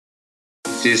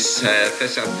This is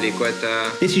Faisal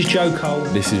Piliqueta. This is Joe Cole.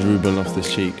 This is Ruben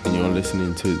Loftus-Cheek, and you're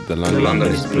listening to the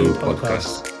London is Blue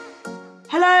podcast.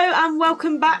 Hello and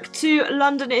welcome back to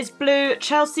London is Blue.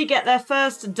 Chelsea get their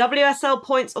first WSL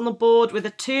points on the board with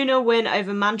a 2-0 win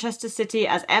over Manchester City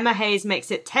as Emma Hayes makes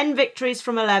it 10 victories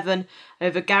from 11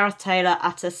 over Gareth Taylor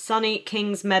at a sunny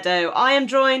Kings Meadow. I am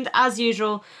joined, as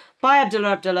usual, by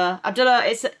Abdullah. Abdullah,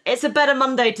 it's a better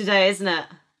Monday today, isn't it?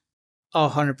 Oh,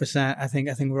 100%. I think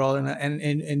we're all in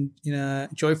a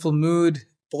joyful mood,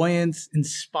 buoyant,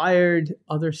 inspired,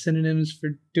 other synonyms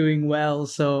for doing well.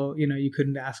 So, you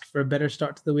couldn't ask for a better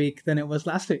start to the week than it was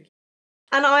last week.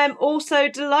 And I am also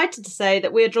delighted to say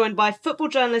that we are joined by football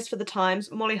journalist for The Times,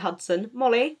 Molly Hudson.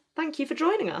 Molly, thank you for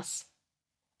joining us.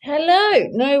 Hello,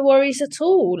 no worries at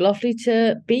all. Lovely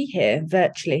to be here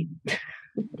virtually.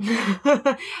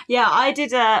 Yeah, I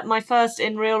did my first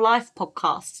in real life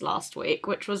podcast last week,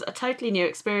 which was a totally new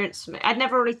experience for me. I'd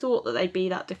never really thought that they'd be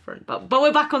that different, but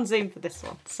we're back on Zoom for this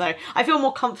one, so I feel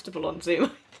more comfortable on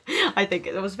Zoom. I think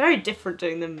it was very different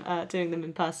doing them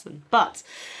in person, but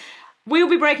we'll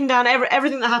be breaking down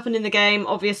everything that happened in the game.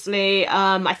 Obviously,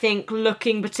 I think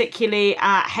looking particularly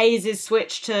at Hayes'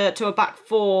 switch to a back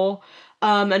four.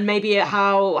 And maybe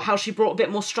how she brought a bit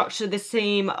more structure to this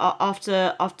team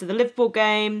after the Liverpool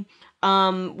game.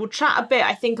 We'll chat a bit,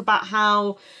 I think, about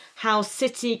how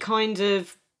City kind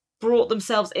of brought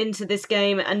themselves into this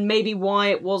game and maybe why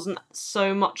it wasn't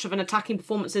so much of an attacking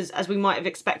performance as we might have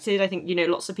expected. I think,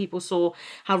 lots of people saw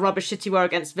how rubbish City were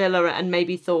against Villa and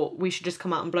maybe thought we should just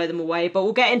come out and blow them away. But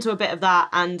we'll get into a bit of that.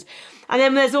 And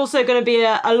then there's also going to be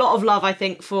a lot of love, I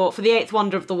think, for the eighth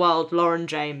wonder of the world, Lauren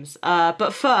James.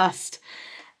 But first,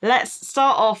 let's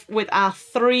start off with our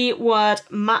 3-word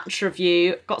match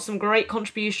review. Got some great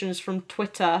contributions from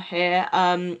Twitter here.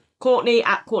 Courtney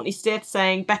at Courtney Stith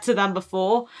saying better than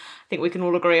before. I think we can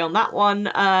all agree on that one.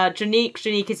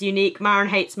 Janique is unique. Maren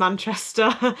hates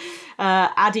Manchester.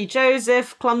 Addie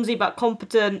Joseph, clumsy but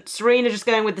competent. Serena just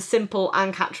going with the simple,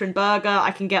 and Katrin Berger.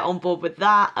 I can get on board with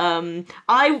that.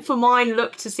 I, for mine,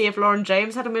 looked to see if Lauren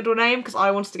James had a middle name because I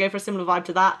wanted to go for a similar vibe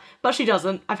to that, but she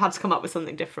doesn't. I've had to come up with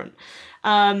something different.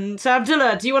 So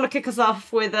Abdullah, do you want to kick us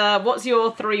off with what's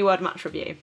your 3-word match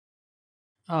review?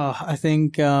 Oh, I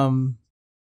think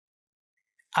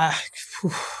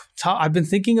I've been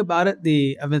thinking about it.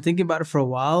 I've been thinking about it for a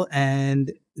while,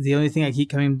 and the only thing I keep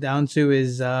coming down to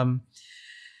is Erin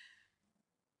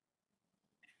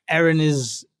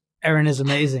is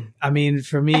amazing. I mean,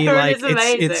 for me, Erin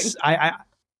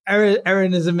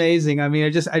is amazing. I mean,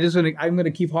 I'm going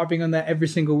to keep harping on that every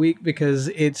single week because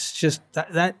it's just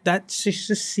that's just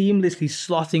seamlessly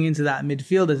slotting into that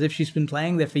midfield as if she's been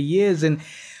playing there for years. And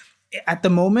at the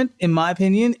moment, in my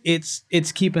opinion, it's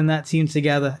keeping that team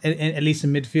together, at least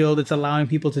in midfield. It's allowing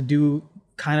people to do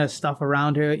kind of stuff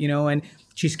around her, and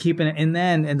she's keeping it in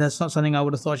there. And that's not something I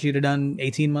would have thought she'd have done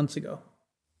 18 months ago.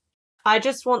 I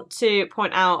just want to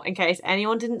point out, in case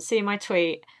anyone didn't see my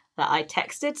tweet, that I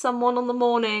texted someone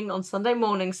on Sunday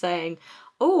morning saying,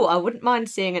 oh, I wouldn't mind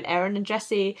seeing an Erin and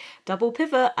Jessie double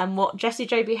pivot, and what Jessie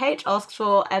JBH asks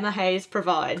for, Emma Hayes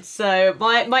provides. So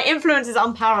my influence is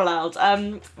unparalleled.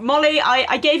 Molly,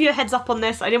 I gave you a heads up on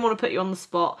this. I didn't want to put you on the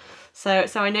spot. So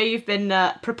I know you've been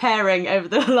preparing over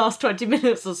the last 20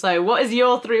 minutes or so. What is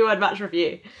your 3-word match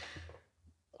review?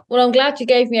 Well, I'm glad you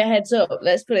gave me a heads up.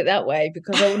 Let's put it that way,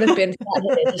 because I would have been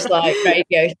just like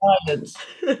radio silence.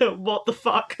 What the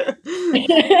fuck?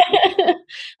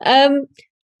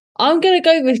 I'm going to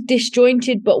go with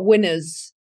disjointed but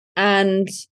winners. And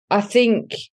I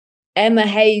think Emma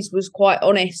Hayes was quite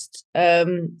honest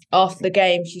after the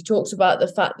game. She talks about the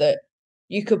fact that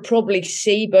you could probably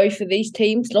see both of these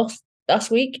teams lost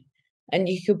last week. And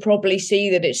you could probably see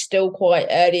that it's still quite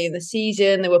early in the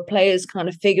season. There were players kind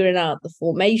of figuring out the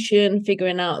formation,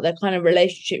 figuring out their kind of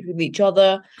relationship with each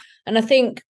other. And I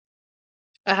think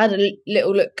I had a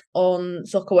little look on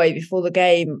Soccerway before the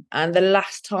game, and the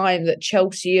last time that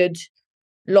Chelsea had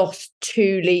lost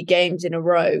 2 league games in a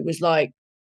row was like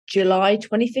July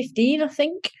 2015, I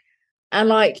think. And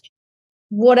like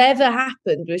whatever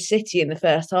happened with City in the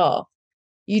first half,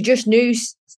 you just knew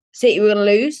City were going to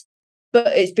lose.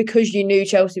 But it's because you knew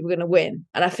Chelsea were going to win.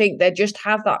 And I think they just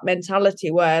have that mentality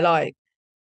where, like,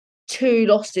 2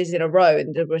 losses in a row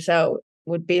in the result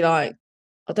would be like,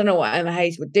 I don't know what Emma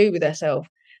Hayes would do with herself.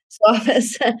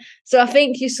 So I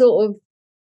think you sort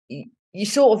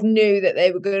of knew that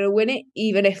they were going to win it,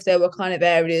 even if there were kind of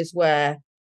areas where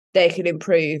they could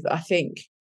improve. I think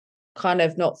kind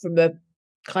of not from a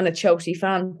kind of Chelsea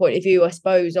fan point of view, I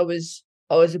suppose I was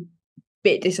a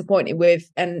bit disappointed with,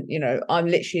 and I'm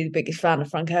literally the biggest fan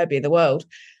of Frank Kirby in the world,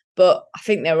 But I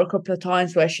think there were a couple of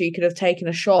times where she could have taken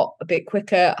a shot a bit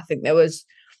quicker. I think there was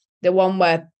the one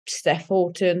where Steph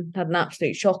Houghton had an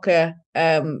absolute shocker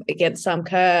against Sam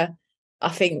Kerr. I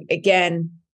think,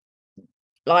 again,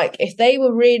 like if they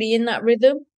were really in that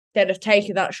rhythm, they'd have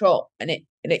taken that shot and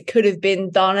it could have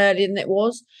been done earlier than it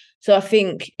was. So I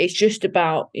think it's just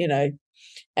about,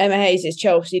 Emma Hayes is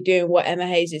Chelsea doing what Emma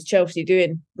Hayes is Chelsea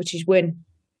doing, which is win.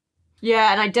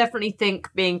 Yeah, and I definitely think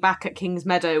being back at Kings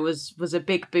Meadow was a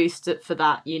big boost for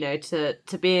that,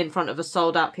 to be in front of a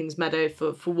sold-out Kings Meadow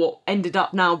for what ended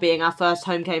up now being our first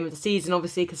home game of the season,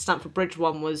 obviously, because Stamford Bridge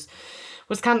one was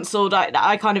cancelled.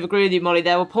 I kind of agree with you, Molly.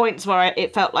 There were points where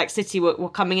it felt like City were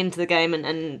coming into the game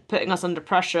and putting us under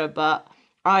pressure, but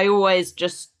I always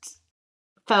just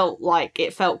felt like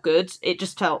it felt good. It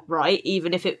just felt right,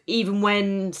 even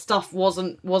when stuff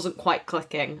wasn't quite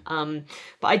clicking.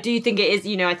 But I do think it is.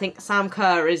 I think Sam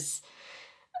Kerr is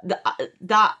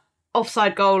that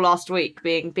offside goal last week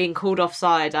being called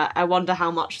offside. I wonder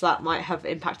how much that might have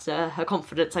impacted her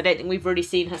confidence. I don't think we've really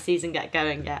seen her season get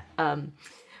going yet.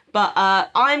 But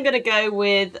I'm going to go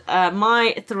with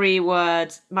my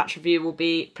 3-word match review will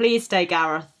be please stay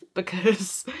Gareth,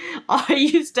 because I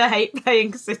used to hate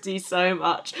playing City so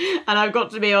much, and I've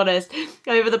got to be honest,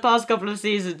 over the past couple of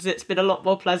seasons it's been a lot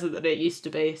more pleasant than it used to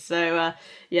be. So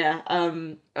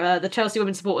the Chelsea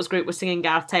Women's Supporters Group was singing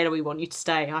Gareth Taylor, we want you to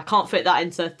stay. I can't fit that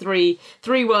into three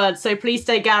words, so please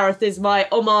stay Gareth is my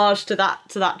homage to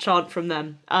that chant from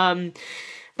them.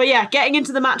 But yeah, getting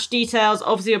into the match details,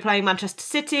 obviously we're playing Manchester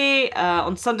City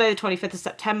on Sunday the 25th of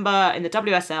September in the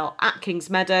WSL at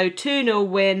Kings Meadow. 2-0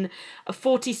 win, a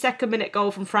 42nd minute goal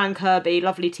from Fran Kirby,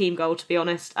 lovely team goal to be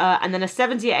honest, and then a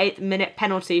 78th minute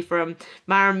penalty from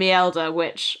Maren Mielda,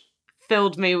 which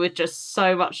filled me with just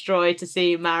so much joy to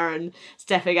see Maren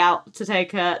stepping out to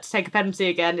take a penalty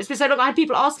again. It's been so long. I had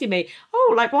people asking me,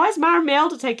 why is Maren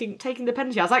Mielda taking the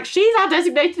penalty? I was like, she's our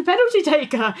designated penalty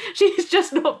taker. She's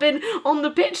just not been on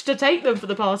the pitch to take them for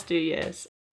the past 2 years.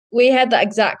 We had that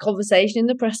exact conversation in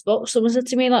the press box. Someone said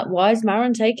to me, why is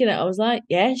Maren taking it? I was like,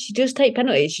 yeah, she does take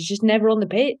penalties. She's just never on the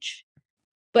pitch.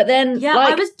 But then,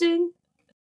 I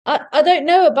don't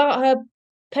know about her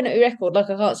penalty record. I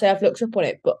can't say I've looked up on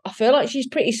it, but I feel like she's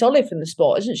pretty solid from the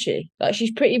spot, isn't she?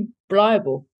 She's pretty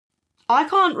reliable. I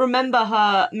can't remember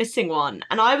her missing one,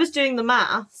 and I was doing the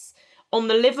maths on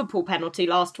the Liverpool penalty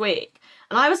last week,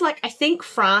 and I was like, I think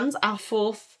Fran's our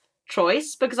 4th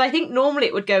choice, because I think normally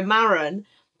it would go Maren,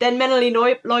 then Meneli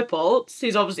Leupolz,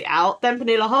 who's obviously out, then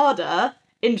Pernilla Harder,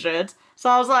 injured. So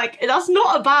I was like, that's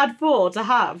not a bad 4 to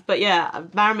have. But yeah,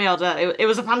 Maren Mielda, it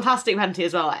was a fantastic penalty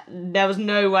as well. There was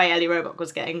no way Ellie Roebuck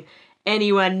was getting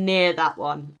anywhere near that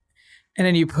one. And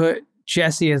then you put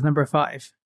Jessie as number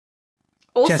 5.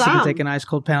 Or Jessie Sam. could take an ice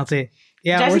cold penalty.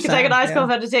 Yeah, Jessie could take an ice cold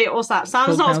yeah. penalty, or Sam.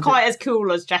 Sam's not quite as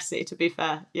cool as Jessie, to be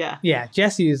fair. Yeah. Yeah,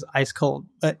 Jessie is ice cold.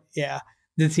 But yeah,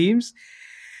 the teams.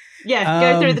 Yeah,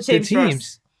 go through the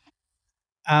teams.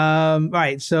 For us.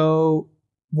 Right, so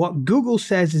what Google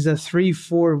says is a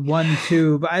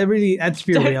 3-4-1-2, but let's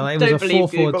be real, it was a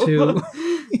 4-4-2.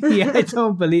 Yeah, I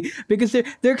don't believe, because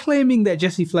they're claiming that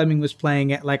Jessie Fleming was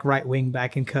playing at right wing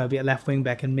back and Kirby at left wing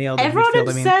back and Mielda. Everyone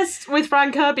obsessed with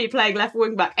Fran Kirby playing left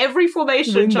wing back. Every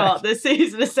formation chart this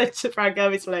season has said Fran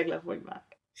Kirby's playing left wing back.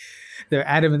 They're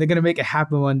adamant they're going to make it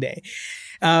happen one day.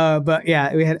 But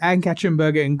yeah, we had Ann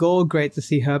Katzenberger in goal. Great to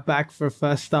see her back for a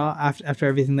first start after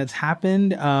everything that's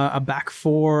happened. A back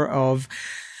 4 of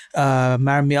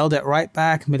Maren Mielda at right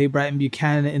back, Millie Brighton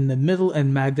Buchanan in the middle,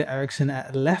 and Magda Eriksson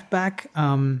at left back.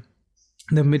 The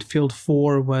midfield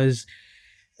 4 was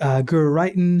Guro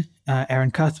Reiten,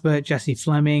 Erin Cuthbert, Jessie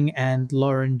Fleming, and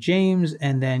Lauren James.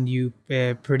 And then you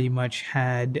pretty much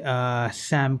had James in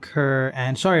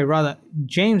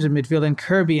midfield, and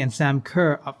Kirby and Sam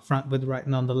Kerr up front with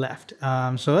Reiten on the left.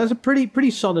 So that's a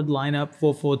pretty solid lineup,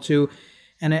 4-4-2.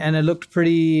 And it looked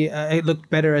it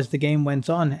looked better as the game went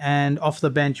on. And off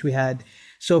the bench, we had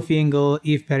Sophie Ingle,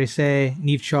 Eve Perisset,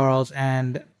 Niamh Charles,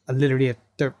 and literally a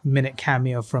 30-minute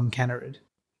cameo from Kennerud.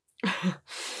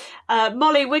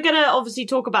 Molly, we're going to obviously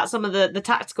talk about some of the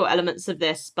tactical elements of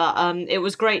this, but it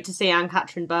was great to see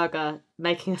Ann-Katrin Berger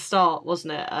making a start,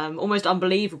 wasn't it? Almost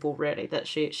unbelievable, really, that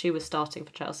she was starting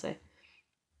for Chelsea.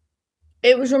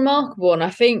 It was remarkable, and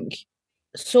I think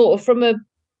sort of from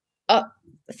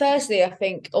firstly, I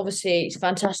think obviously it's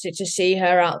fantastic to see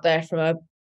her out there from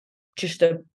just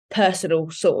a personal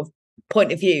sort of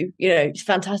point of view. It's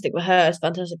fantastic for her, it's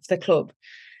fantastic for the club.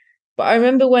 But I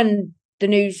remember when the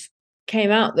news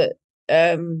came out that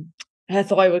her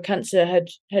thyroid cancer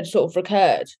had sort of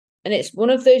recurred, and it's one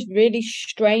of those really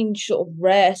strange sort of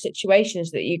rare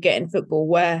situations that you get in football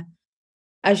where,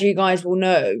 as you guys will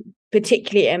know,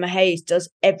 particularly Emma Hayes, does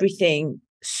everything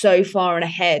so far and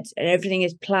ahead, and everything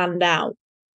is planned out.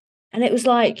 And it was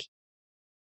like,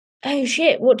 oh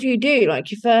shit, what do you do?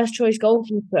 Like, your first choice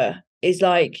goalkeeper is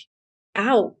like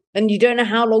out, and you don't know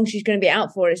how long she's going to be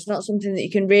out for. It's not something that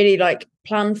you can really like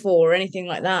plan for or anything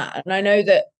like that. And I know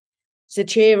that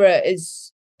Zachira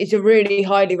is a really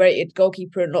highly rated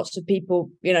goalkeeper, and lots of people,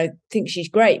 think she's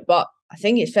great. But I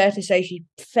think it's fair to say she's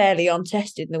fairly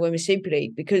untested in the Women's Super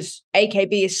League, because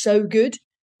AKB is so good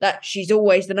that she's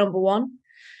always the number one.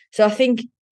 So I think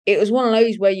it was one of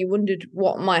those where you wondered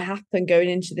what might happen going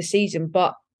into the season,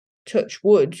 but touch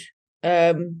wood,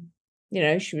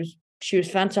 she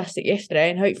was fantastic yesterday,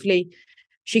 and hopefully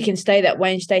she can stay that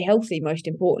way and stay healthy, most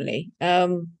importantly.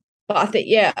 But I think,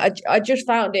 I just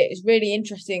found it's really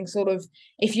interesting, sort of,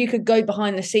 if you could go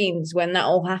behind the scenes when that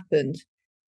all happened,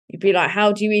 you'd be like,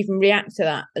 how do you even react to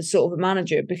that as sort of a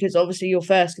manager? Because obviously your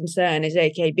first concern is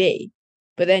AKB,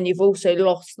 but then you've also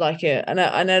lost and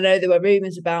I know there were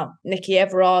rumours about Nikki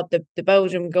Everard, the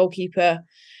Belgian goalkeeper,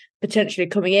 potentially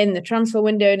coming in the transfer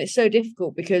window, and it's so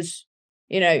difficult because,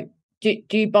 do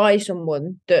you buy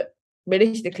someone that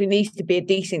realistically needs to be a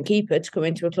decent keeper to come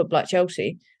into a club like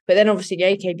Chelsea? But then obviously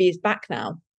AKB is back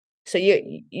now, so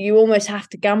you almost have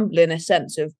to gamble in a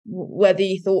sense of whether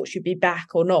you thought she'd be back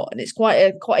or not, and it's quite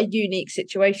a unique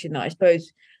situation that I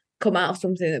suppose come out of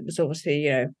something that was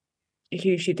obviously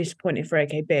hugely disappointing for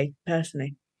AKB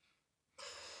personally.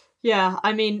 Yeah,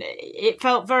 I mean, it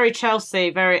felt very Chelsea,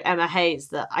 very Emma Hayes,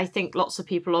 that I think lots of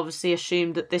people obviously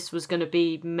assumed that this was going to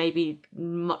be maybe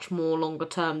much more longer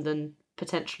term than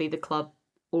potentially the club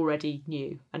already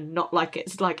knew, and not like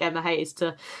it's like Emma Hayes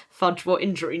to fudge what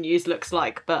injury news looks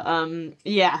like, but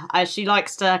she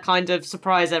likes to kind of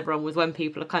surprise everyone with when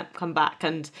people come back,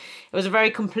 and it was a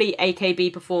very complete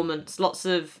AKB performance. Lots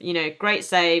of great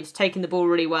saves, taking the ball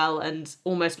really well, and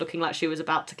almost looking like she was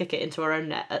about to kick it into her own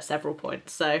net at several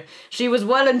points. So she was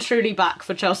well and truly back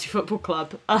for Chelsea Football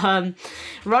Club.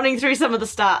 Running through some of the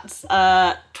stats,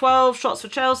 12 shots for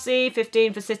Chelsea,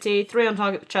 15 for City, 3 on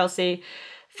target for Chelsea,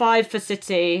 5 for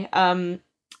City.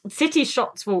 City's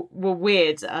shots were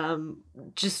weird.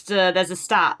 There's a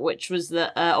stat which was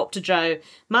that Opta Joe,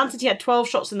 Man City had 12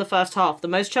 shots in the first half, the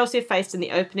most Chelsea have faced in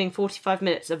the opening 45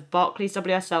 minutes of Barclays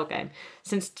WSL game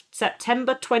since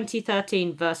September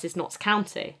 2013 versus Notts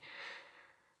County.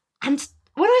 And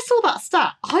when I saw that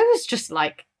stat, I was just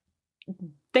like,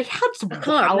 they had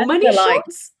how many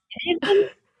shots?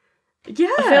 Yeah,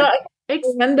 I feel like I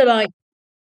remember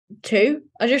 2.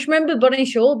 I just remember Bunny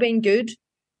Shaw being good,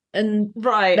 and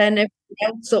then everything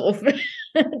else sort of. Do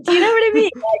you know what I mean?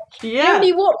 Yeah.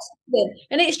 Only watch something,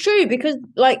 and it's true because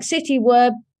City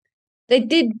they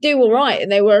did do all right, and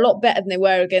they were a lot better than they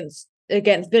were against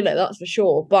Villa, that's for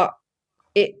sure. But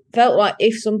it felt like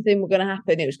if something were going to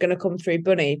happen, it was going to come through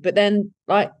Bunny. But then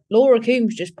Laura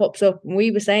Coombs just pops up, and we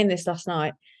were saying this last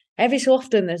night. Every so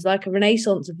often, there's a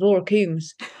renaissance of Laura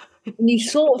Coombs. And you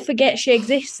sort of forget she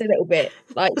exists a little bit.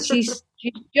 She's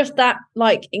just that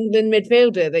England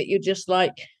midfielder that you're just oh,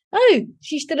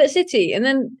 she's still at City. And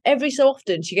then every so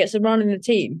often she gets a run in the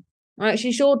team.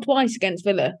 She scored twice against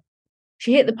Villa.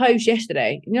 She hit the post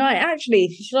yesterday. And you're actually,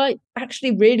 she's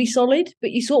actually really solid,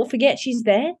 but you sort of forget she's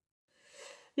there.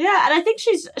 Yeah, and I think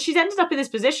she's ended up in this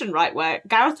position, right, where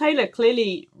Gareth Taylor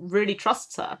clearly really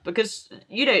trusts her because,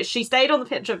 she stayed on the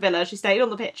pitch at Villa, she stayed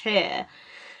on the pitch here.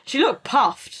 She looked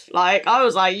puffed. I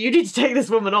was like, you need to take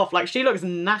this woman off. She looks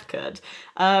knackered.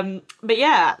 But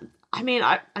yeah, I mean,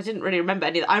 I didn't really remember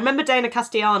any of that. I remember Dana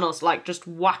Castellanos, just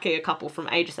whacking a couple from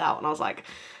ages out. And I was like,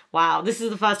 wow, this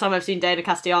is the first time I've seen Dana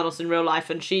Castellanos in real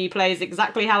life. And she plays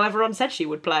exactly how everyone said she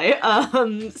would play.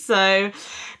 So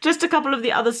just a couple of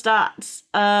the other stats.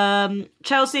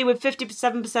 Chelsea with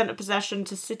 57% of possession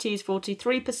to City's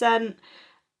 43%,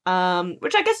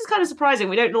 which I guess is kind of surprising.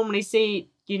 We don't normally see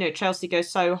Chelsea go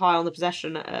so high on the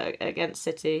possession against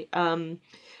City.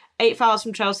 8 fouls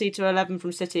from Chelsea to 11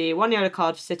 from City. 1 yellow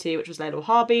card for City, which was Layla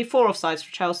Harby. 4 offsides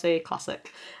for Chelsea,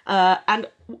 classic. And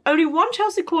only 1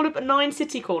 Chelsea corner, but 9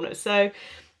 City corners. So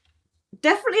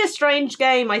definitely a strange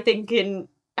game, I think, in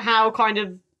how kind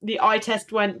of the eye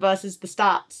test went versus the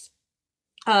stats.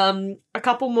 A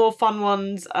couple more fun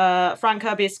ones. Fran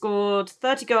Kirby has scored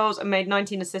 30 goals and made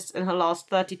 19 assists in her last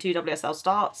 32 WSL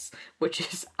starts, which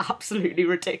is absolutely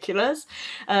ridiculous.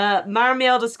 Mara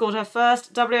Mielda scored her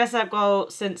first WSL goal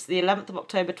since the 11th of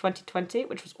October 2020,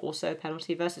 which was also a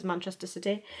penalty versus Manchester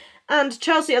City. And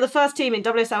Chelsea are the first team in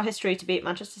WSL history to beat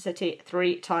Manchester City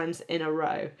 3 times in a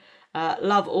row.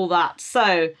 Love all that.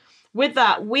 So with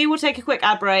that, we will take a quick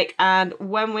ad break, and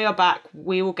when we are back,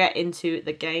 we will get into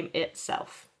the game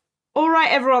itself. All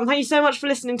right, everyone. Thank you so much for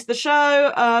listening to the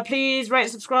show. Please rate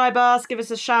and subscribe us. Give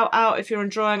us a shout out if you're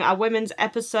enjoying our women's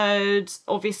episodes.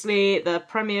 Obviously, the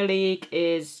Premier League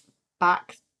is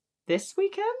back this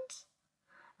weekend.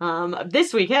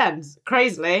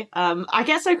 Crazily. I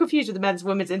get so confused with the men's and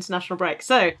women's international break.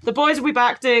 So the boys will be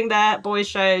back doing their boys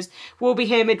shows. We'll be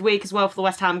here midweek as well for the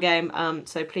West Ham game.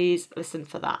 So please listen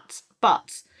for that.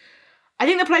 But I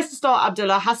think the place to start,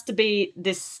 Abdullah, has to be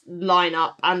this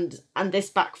lineup and this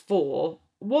back four.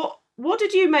 What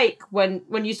did you make when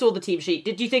you saw the team sheet?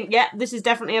 Did you think, yeah, this is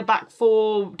definitely a back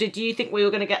four? Did you think we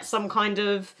were going to get some kind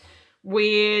of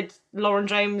weird Lauren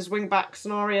James wing back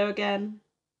scenario again?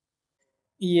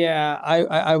 Yeah,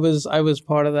 I was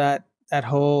part of that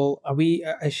whole.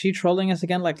 Is she trolling us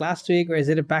again like last week, or is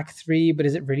it a back three? But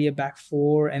is it really a back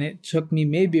four? And it took me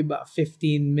maybe about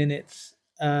 15 minutes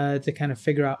to kind of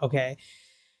figure out. Okay,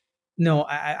 no,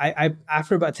 I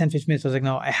after about 10-15 minutes, I was like,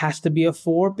 no, it has to be a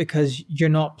four because you're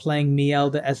not playing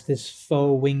Mielda as this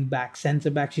faux wing back centre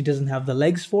back. She doesn't have the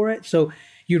legs for it, so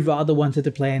you'd rather wanted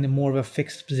to play in more of a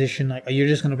fixed position. Like, you're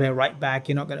just going to play a right back.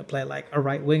 You're not going to play like a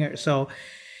right winger. So.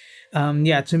 To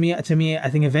me, I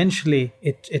think eventually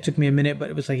it took me a minute, but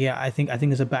it was like, yeah, I think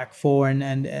it's a back four, it's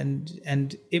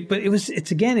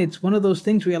one of those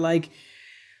things where you're like,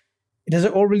 does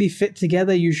it all really fit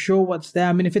together? You sure what's there?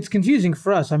 I mean, if it's confusing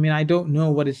for us, I mean, I don't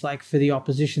know what it's like for the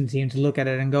opposition team to look at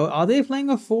it and go, are they playing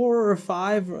a 4 or a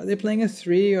 5? Or are they playing a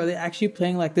 3? Or are they actually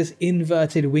playing like this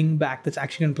inverted wing back that's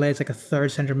actually going to play as like a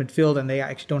third center midfield and they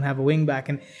actually don't have a wing back?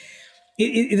 And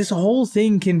this whole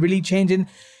thing can really change. And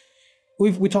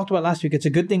we talked about last week, it's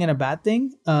a good thing and a bad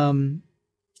thing,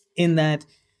 in that,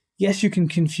 yes, you can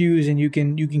confuse and you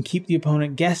can keep the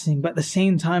opponent guessing, but at the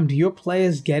same time, do your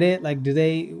players get it? Like, do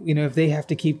they, if they have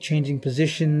to keep changing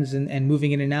positions and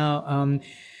moving in and out,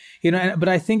 but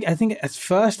I think at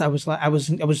first I was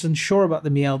unsure about the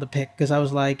Mielda pick, because I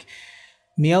was like,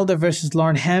 Mielda versus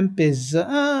Lauren Hemp is,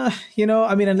 unless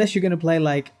you're going to play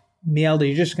like Mielda,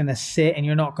 you're just going to sit and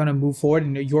you're not going to move forward,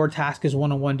 and your task is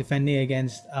one-on-one defending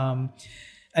against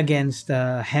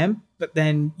Hemp. But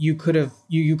then you could have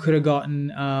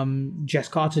gotten Jess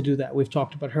Carter to do that. We've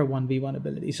talked about her 1v1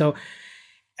 ability. So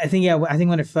I think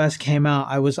when it first came out,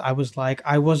 I was like,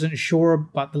 I wasn't sure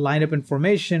about the lineup and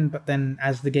formation, but then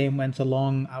as the game went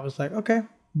along, I was like, okay,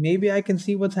 maybe I can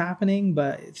see what's happening,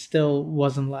 but it still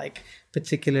wasn't like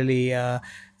particularly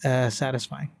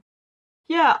satisfying.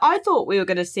 Yeah, I thought we were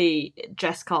going to see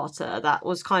Jess Carter. That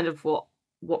was kind of what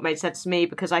made sense to me,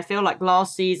 because I feel like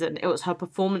last season it was her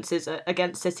performances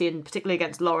against City and particularly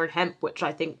against Lauren Hemp, which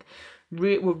I think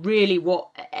were really what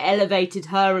elevated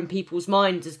her in people's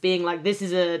minds as being like, this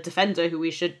is a defender who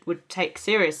we would take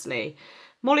seriously.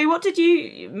 Molly, what did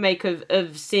you make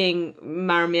of seeing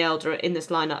Mara Mielda in this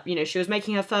lineup? She was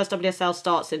making her first WSL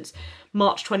start since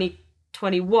March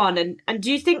 2021, and do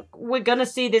you think we're going to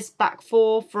see this back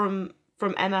four from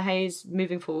Emma Hayes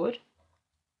moving forward?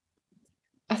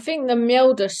 I think the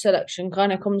Mielda selection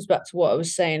kind of comes back to what I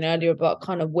was saying earlier about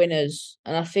kind of winners.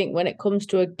 And I think when it comes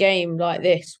to a game like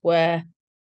this, where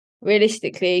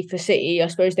realistically for City, I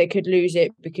suppose they could lose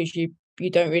it because you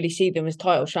don't really see them as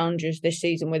title challengers this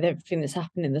season with everything that's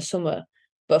happened in the summer.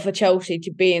 But for Chelsea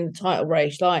to be in the title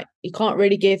race, like, you can't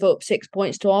really give up 6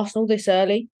 points to Arsenal this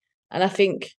early. And I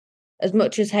think as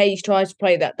much as Hayes tried to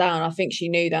play that down, I think she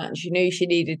knew that, and she knew she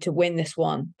needed to win this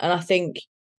one. And I think,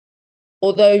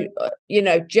 although,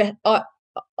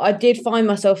 I did find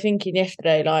myself thinking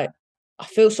yesterday, like, I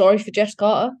feel sorry for Jess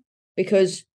Carter,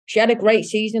 because she had a great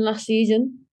season last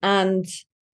season. And,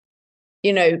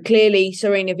 clearly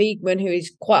Sarina Wiegman, who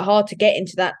is quite hard to get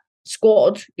into that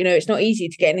squad, it's not easy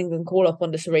to get an England call up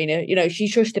under Sarina. She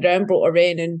trusted her and brought her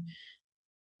in, and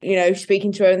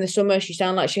speaking to her in the summer, she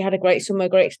sounded like she had a great summer,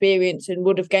 great experience, and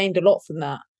would have gained a lot from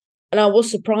that. And I was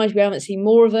surprised we haven't seen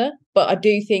more of her. But I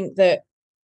do think that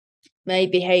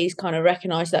maybe Hayes kind of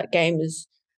recognised that game as,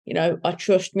 I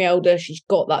trust Mielda. She's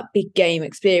got that big game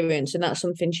experience, and that's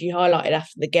something she highlighted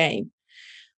after the game.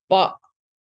 But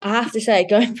I have to say,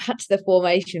 going back to the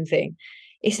formation thing,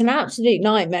 it's an absolute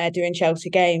nightmare doing Chelsea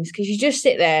games, because you just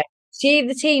sit there, see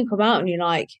the team come out, and you're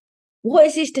like, what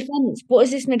is this defence? What is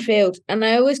this midfield? And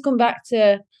I always come back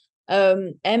to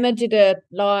Emma did there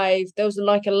was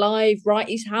like a live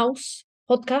Wrighty's House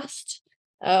podcast.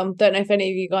 Don't know if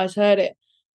any of you guys heard it.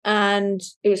 And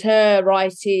it was her,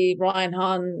 Wrighty, Ryan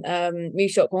Hunn,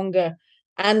 Musa Okwonga.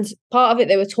 And part of it,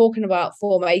 they were talking about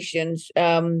formations,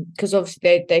 because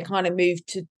obviously they kind of moved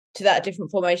to that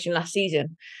different formation last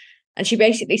season. And she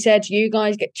basically said, you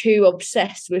guys get too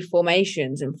obsessed with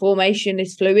formations, and formation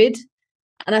is fluid.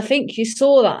 And I think you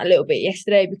saw that a little bit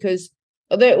yesterday, because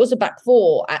although it was a back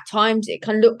four, at times it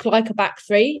can look like a back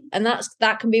three. And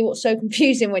that can be what's so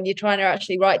confusing when you're trying to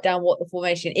actually write down what the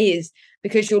formation is,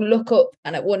 because you'll look up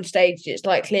and at one stage it's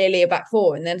like clearly a back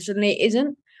four and then suddenly it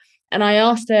isn't. And I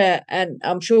asked her, and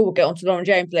I'm sure we'll get on to Lauren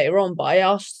James later on, but I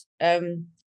asked Emma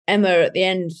at the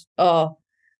end,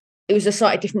 it was a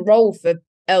slightly different role for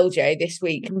LJ this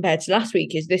week compared to last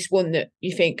week. Is this one that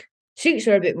you think suits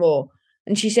her a bit more?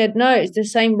 And she said, no, it's the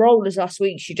same role as last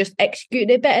week. She just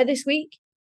executed it better this week.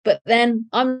 But then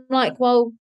I'm like,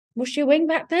 well, was she a wing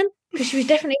back then? Because she was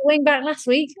definitely a wing back last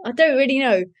week. I don't really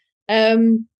know.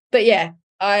 But yeah,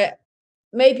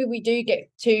 maybe we do get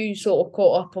too sort of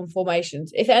caught up on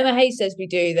formations. If Emma Hayes says we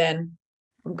do, then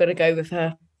I'm going to go with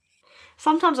her.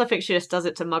 Sometimes I think she just does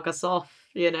it to mug us off,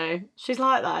 you know. She's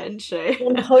like that, isn't she?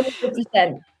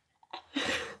 100%.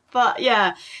 But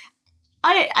yeah,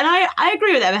 I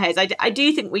agree with Emma Hayes. I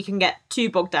do think we can get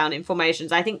too bogged down in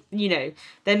formations. I think, you know,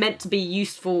 they're meant to be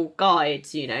useful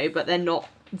guides, you know, but they're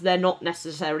not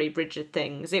necessarily rigid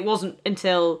things. It wasn't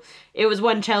until it was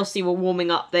when Chelsea were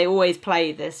warming up. They always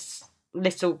play this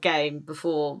little game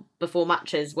before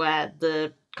matches where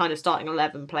the kind of starting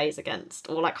 11 plays against,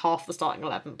 or like half the starting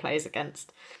 11 plays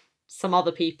against some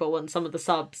other people and some of the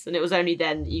subs, and it was only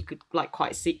then that you could like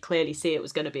quite clearly see it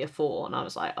was going to be a 4, and I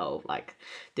was like, oh, like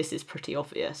this is pretty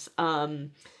obvious. But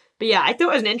yeah, I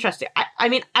thought it was an interesting. I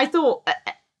mean, I thought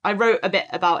I wrote a bit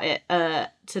about it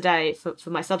today for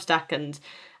my Substack, and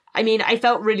I mean, I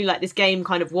felt really like this game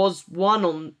kind of was won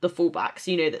on the fullbacks.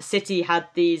 You know, that City had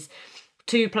these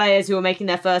 2 players who were making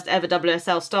their first ever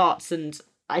WSL starts, and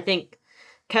I think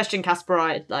Kirsten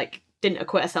Kasperide like didn't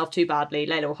acquit herself too badly.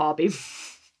 Layla Harby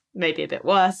maybe a bit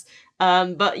worse.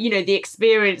 But, you know, the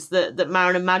experience that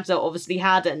Maren and Magda obviously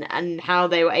had and how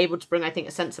they were able to bring, I think,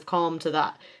 a sense of calm to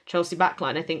that Chelsea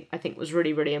backline, I think was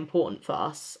really, really important for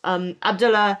us.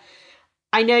 Abdullah,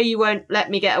 I know you won't let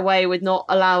me get away with not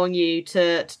allowing you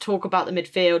to talk about the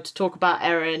midfield, to talk about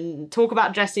Erin, talk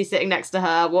about Jessie sitting next to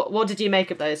her. What did you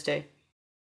make of those two?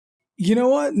 You know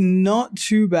what? Not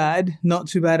too bad. Not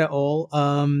too bad at all.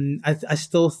 I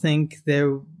still think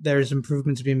there's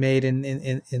improvement to be made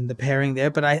in the pairing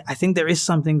there, but I think there is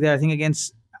something there. I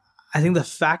think the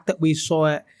fact that we saw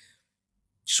it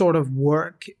sort of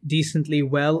work decently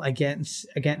well against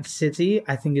City,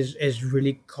 I think is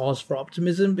really cause for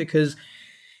optimism, because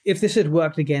if this had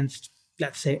worked against,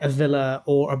 let's say, a Villa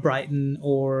or a Brighton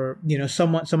or, you know,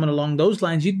 someone along those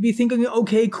lines, you'd be thinking,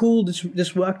 okay, cool,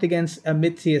 this worked against a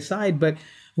mid-tier side, but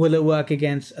will it work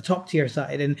against a top-tier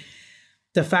side? And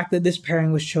the fact that this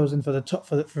pairing was chosen for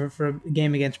a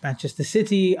game against Manchester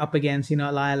City, up against, you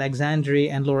know, Laia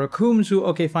Alexandri and Laura Coombs, who,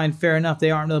 okay, fine, fair enough,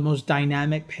 they aren't the most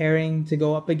dynamic pairing to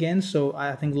go up against. So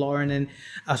I think Erin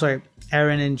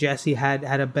and Jessie had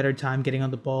a better time getting on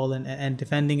the ball and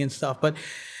defending and stuff. But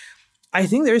I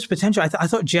think there is potential. I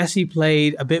thought Jessie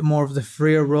played a bit more of the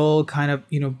freer role, kind of,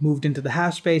 you know, moved into the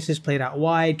half spaces, played out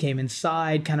wide, came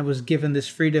inside, kind of was given this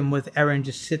freedom with Erin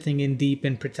just sitting in deep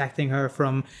and protecting her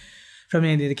from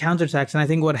any of the counterattacks. And I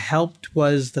think what helped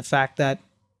was the fact that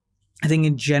I think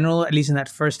in general, at least in that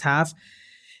first half,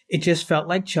 it just felt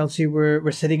like Chelsea were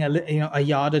sitting a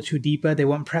yard or two deeper. They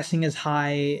weren't pressing as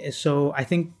high. So I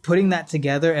think putting that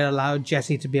together, it allowed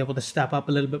Jessie to be able to step up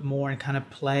a little bit more and kind of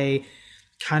play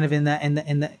kind of in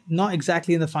the not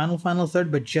exactly in the final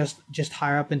third, but just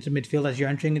higher up into midfield as you're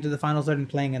entering into the final third and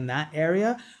playing in that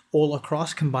area, all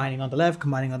across, combining on the left,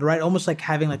 combining on the right, almost like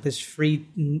having like this free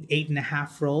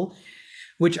 8.5 role,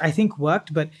 which I think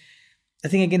worked. But I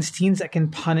think against teams that can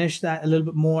punish that a little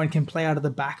bit more and can play out of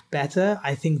the back better,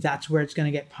 I think that's where it's going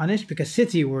to get punished, because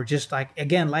City were just like,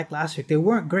 again, like last week, they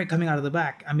weren't great coming out of the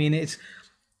back. I mean, it's,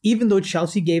 even though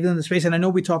Chelsea gave them the space, and I know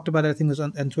we talked about it, I think it was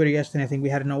on Twitter yesterday, I think we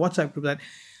had it in our WhatsApp group, that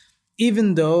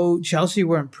even though Chelsea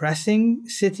weren't pressing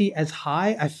City as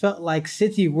high, I felt like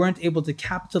City weren't able to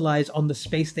capitalize on the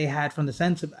space they had from the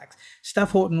centre-backs.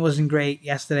 Steph Houghton wasn't great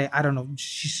yesterday. I don't know,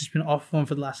 she's just been off form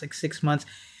for the last 6 months.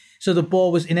 So the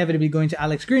ball was inevitably going to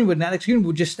Alex Greenwood, and Alex Greenwood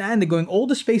would just stand there going, all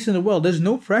the space in the world, there's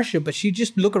no pressure, but she'd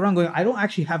just look around going, I don't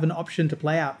actually have an option to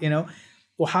play out, you know?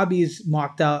 Wahhabi's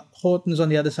marked out, Horton's on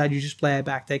the other side, you just play it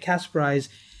back there. Kasperai's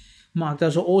marked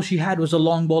out, so all she had was a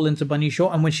long ball into Bunny Shaw,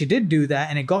 and when she did do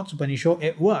that and it got to Bunny Shaw,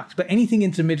 it worked. But anything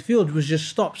into midfield was just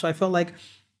stopped. So I felt like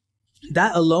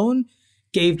that alone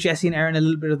gave Jessie and Erin a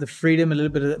little bit of the freedom, a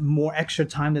little bit of more extra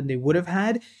time than they would have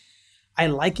had. I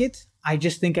like it. I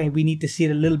just think we need to see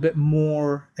it a little bit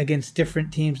more against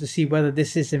different teams to see whether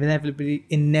this is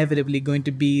inevitably going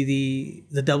to be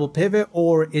the double pivot,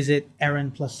 or is it Erin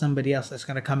plus somebody else that's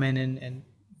going to come in and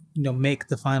you know, make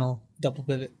the final double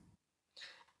pivot.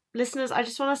 Listeners, I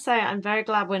just want to say I'm very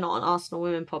glad we're not an Arsenal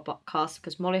Women podcast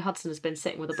because Molly Hudson has been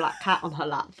sitting with a black cat on her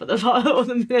lap for all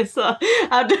the minutes that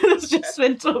Abdullah's just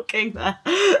been talking there.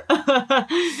 But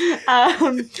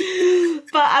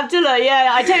Abdullah,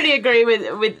 yeah, I totally agree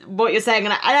with what you're saying.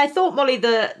 And I thought, Molly,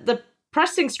 the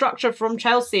pressing structure from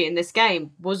Chelsea in this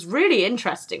game was really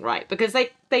interesting, right? Because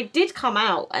they did come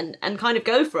out and kind of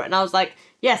go for it. And I was like,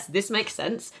 yes, this makes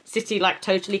sense. City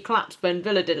totally collapsed when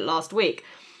Villa did it last week.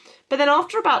 But then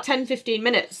after about 10-15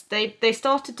 minutes, they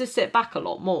started to sit back a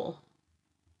lot more.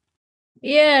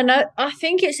 Yeah, no, I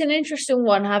think it's an interesting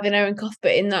one having Erin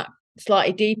Cuthbert in that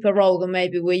slightly deeper role than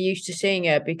maybe we're used to seeing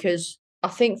her, because I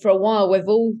think for a while we've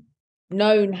all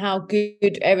known how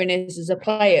good Erin is as a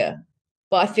player.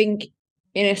 But I think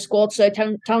in a squad so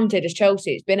talented as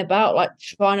Chelsea, it's been about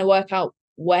trying to work out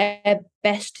where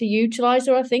best to utilise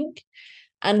her, I think.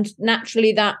 And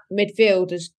naturally that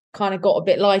midfield has kind of got a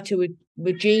bit lighter with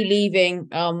G leaving.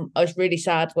 I was really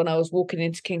sad when I was walking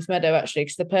into Kings Meadow, actually,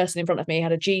 because the person in front of me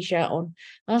had a G shirt on.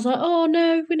 I was like, oh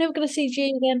no, we're never going to see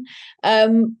G again.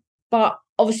 But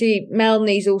obviously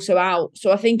Melnie's also out,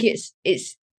 so I think it's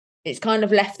kind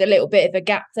of left a little bit of a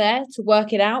gap there to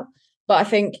work it out. But I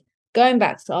think going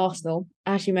back to Arsenal,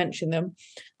 as you mentioned them,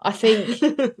 I think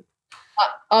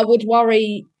I would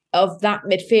worry of that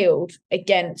midfield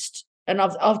against, and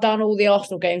I've done all the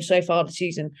Arsenal games so far this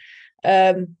season.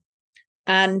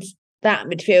 And that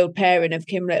midfield pairing of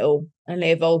Kim Little and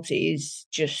Leah Volti is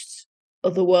just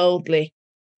otherworldly.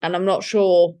 And I'm not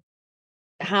sure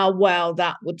how well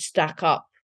that would stack up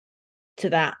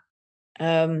to that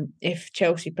if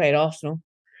Chelsea played Arsenal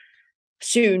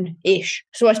soon-ish.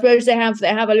 So I suppose they have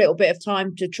a little bit of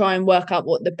time to try and work out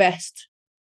what the best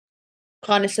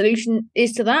kind of solution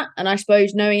is to that. And I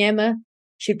suppose knowing Emma,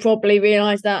 she'd probably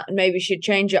realise that, and maybe she'd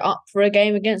change it up for a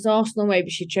game against Arsenal. Maybe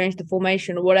she'd change the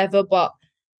formation or whatever. But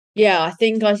yeah, I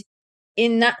think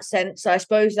in that sense, I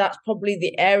suppose that's probably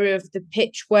the area of the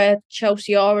pitch where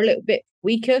Chelsea are a little bit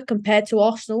weaker compared to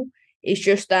Arsenal. It's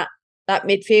just that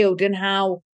midfield, and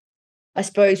how, I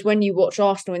suppose, when you watch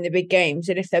Arsenal in the big games,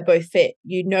 and if they're both fit,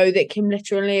 you know that Kim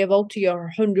Little and Leah Volti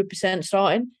are 100%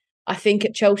 starting. I think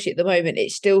at Chelsea at the moment,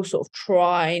 it's still sort of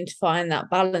trying to find that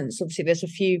balance. Obviously, there's a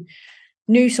few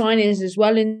new signings as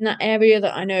well in that area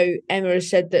that I know Emma has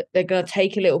said that they're going to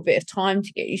take a little bit of time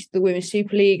to get used to the Women's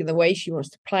Super League and the way she wants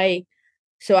to play.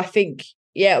 So I think,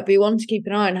 yeah, it'll be one to keep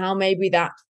an eye on how maybe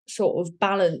that sort of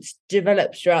balance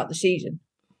develops throughout the season.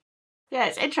 Yeah,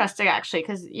 it's interesting actually,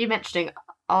 because you mentioning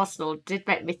Arsenal did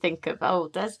make me think of,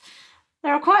 there's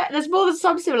more than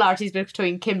some similarities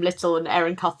between Kim Little and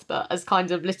Erin Cuthbert as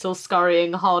kind of little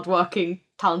scurrying, hard-working,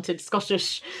 talented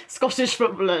Scottish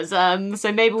footballers.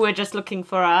 So maybe we're just looking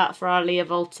for our Leah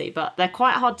Volti, but they're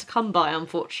quite hard to come by,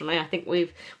 unfortunately. I think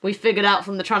we've figured out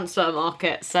from the transfer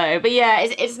market. So, but yeah,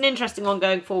 it's an interesting one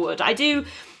going forward. I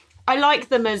like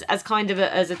them as kind of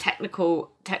as a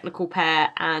technical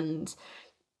pair, and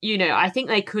you know, I think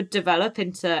they could develop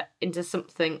into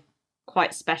something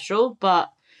quite special,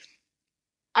 but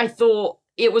I thought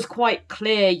it was quite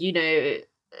clear, you know,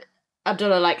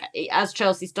 Abdullah, as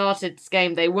Chelsea started this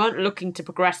game, they weren't looking to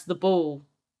progress the ball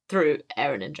through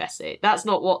Erin and Jessie. That's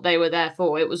not what they were there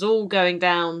for. It was all going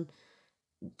down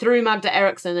through Magda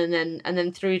Eriksson and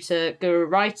then through to Guro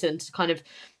Reiten to kind of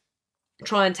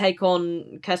try and take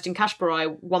on Kerstin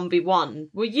Kasperaj 1v1.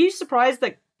 Were you surprised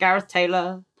that Gareth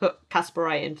Taylor put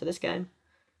Kasperaj in for this game?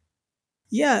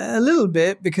 Yeah, a little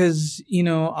bit, because, you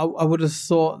know, I would have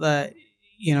thought that,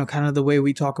 you know, kind of the way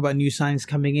we talk about new signs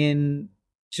coming in,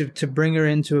 to bring her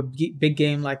into a big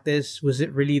game like this, was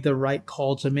it really the right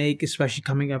call to make, especially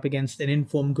coming up against an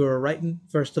informed Guro Reiten,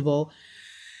 first of all?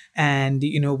 And,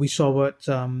 you know, we saw what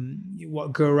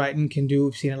Guro Reiten can do.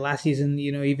 We've seen it last season.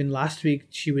 You know, even last week,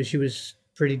 she was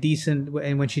pretty decent,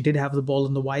 and when she did have the ball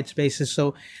in the wide spaces.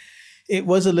 So it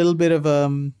was a little bit of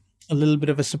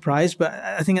a surprise. But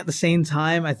I think at the same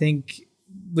time, I think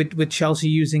with Chelsea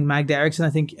using Magda Eriksson, I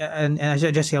think, and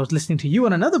Jesse, I was listening to you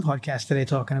on another podcast today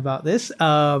talking about this.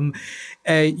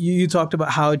 You talked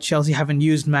about how Chelsea haven't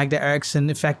used Magda Eriksson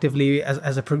effectively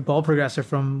as a ball progressor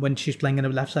from when she's playing on the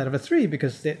left side of a three,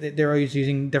 because they're always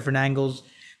using different angles,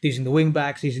 using the wing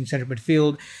backs, using center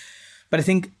midfield. But I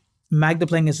think Magda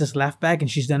playing as this left back, and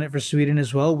she's done it for Sweden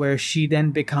as well, where she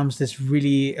then becomes this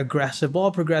really aggressive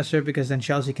ball progressor, because then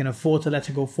Chelsea can afford to let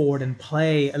her go forward and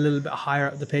play a little bit higher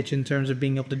up the pitch in terms of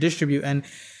being able to distribute, and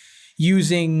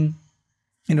using,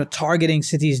 you know, targeting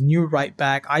City's new right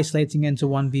back, isolating into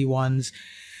 1v1s,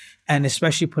 and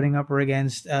especially putting up her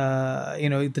against double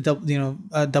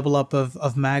up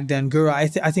of Magda and Guro. I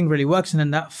think really works, and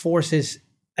then that forces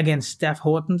against Steph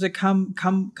Horton to come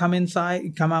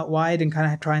inside, come out wide and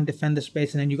kind of try and defend the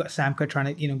space. And then you got Sam Kerr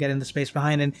trying to, get in the space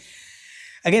behind. And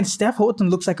again, Steph Horton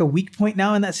looks like a weak point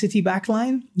now in that City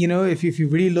backline. If you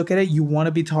really look at it, you want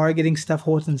to be targeting Steph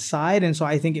Horton's side. And so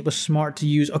I think it was smart to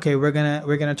use, okay, we're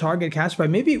gonna target Kasper.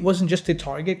 Maybe it wasn't just to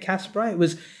target Kasper, it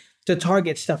was to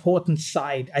target Steph Horton's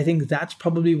side. I think that's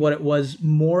probably what it was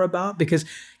more about, because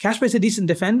Kasper is a decent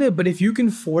defender, but if you can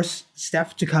force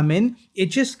Steph to come in, it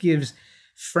just gives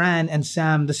Fran and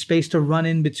Sam the space to run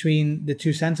in between the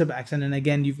two center backs. And then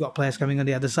again, you've got players coming on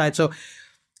the other side. So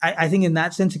I think in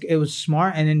that sense, it was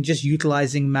smart. And then just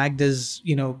utilizing Magda's,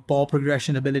 ball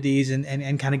progression abilities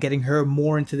and kind of getting her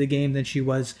more into the game than she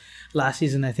was last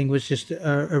season, I think was just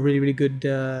a really, really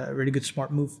good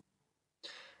smart move.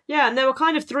 Yeah, and there were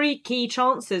kind of three key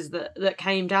chances that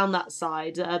came down that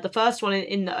side. The first one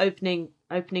in the opening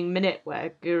minute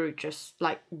where Guru just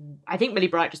I think Millie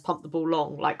Bright just pumped the ball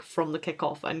long from the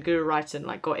kickoff, and Guru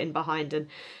Wrighton got in behind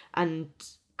and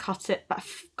cut it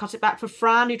back for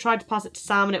Fran, who tried to pass it to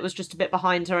Sam, and it was just a bit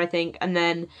behind her, I think. And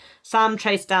then Sam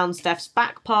chased down Steph's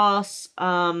back pass,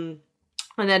 and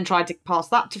then tried to pass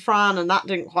that to Fran, and that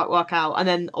didn't quite work out. And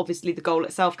then obviously the goal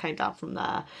itself came down from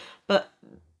there. But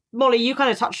Molly, you kind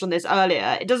of touched on this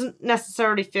earlier. It doesn't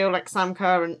necessarily feel like Sam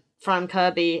Kerr and Fran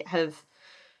Kirby have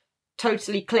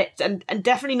totally clicked, and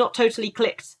definitely not totally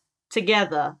clicked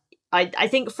together. I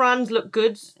think Fran's looked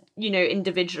good,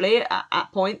 individually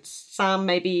at points. Sam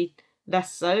maybe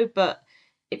less so, but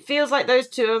it feels like those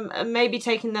two are maybe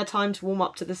taking their time to warm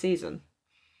up to the season.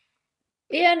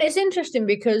 Yeah, and it's interesting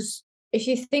because if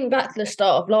you think back to the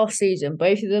start of last season,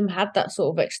 both of them had that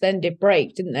sort of extended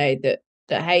break, didn't they?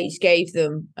 That Hayes gave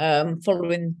them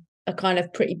following a kind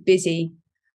of pretty busy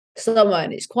summer.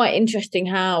 And it's quite interesting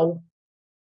how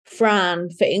Fran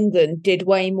for England did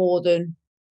way more than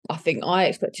I think I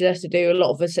expected her to do. A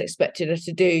lot of us expected her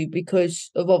to do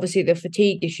because of obviously the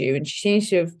fatigue issue. And she seems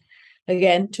to have,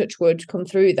 again, touch wood, come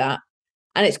through that.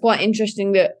 And it's quite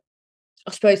interesting that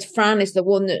I suppose Fran is the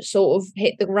one that sort of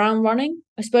hit the ground running,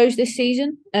 I suppose, this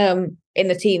season, in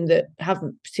the team that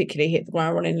haven't particularly hit the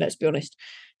ground running, let's be honest.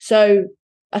 So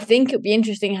I think it'll be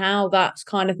interesting how that's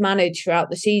kind of managed throughout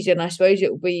the season. I suppose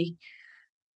it'll be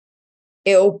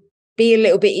a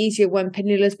little bit easier when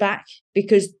Penilla's back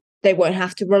because they won't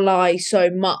have to rely so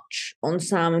much on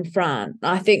Sam and Fran.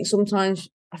 I think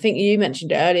you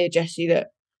mentioned it earlier, Jessie, that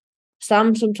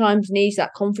Sam sometimes needs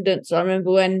that confidence. I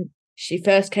remember when she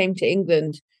first came to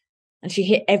England and she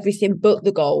hit everything but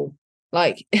the goal.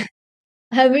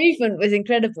 Her movement was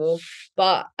incredible,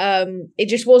 but it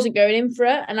just wasn't going in for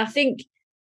her. And I think,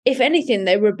 if anything,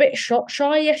 they were a bit shot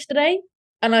shy yesterday.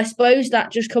 And I suppose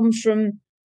that just comes from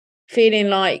feeling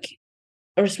like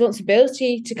a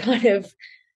responsibility to kind of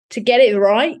to get it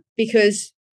right,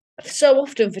 because so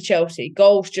often for Chelsea,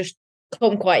 goals just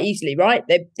come quite easily, right?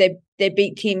 They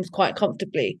beat teams quite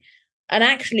comfortably. And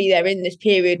actually they're in this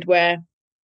period where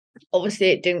obviously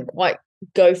it didn't quite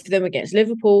go for them against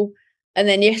Liverpool. And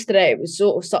then yesterday it was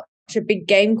sort of such a big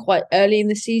game quite early in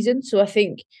the season. So I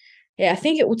think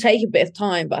it will take a bit of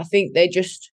time, but I think they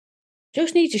just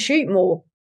need to shoot more.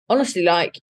 Honestly,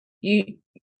 you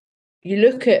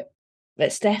look at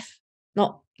Steph,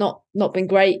 not been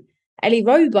great. Ellie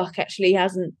Roebuck actually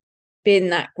hasn't been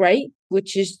that great,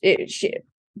 which is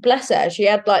bless her. She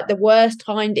had the worst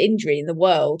timed injury in the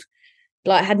world.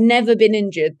 Had never been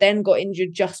injured, then got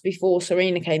injured just before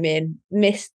Serena came in,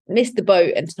 missed the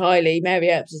boat entirely. Mary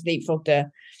Earps has leapfrogged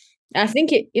her. And I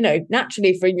think it,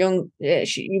 naturally for a young,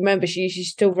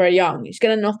 she's still very young. It's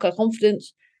going to knock her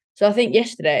confidence. So I think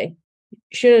yesterday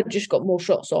should have just got more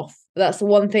shots off. That's the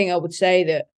one thing I would say,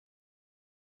 that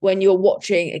when you're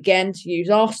watching, again, to use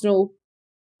Arsenal,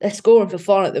 they're scoring for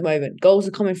fun at the moment. Goals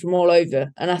are coming from all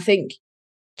over. And I think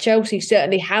Chelsea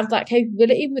certainly have that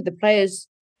capability with the players,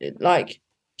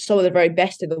 some of the very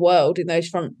best in the world in those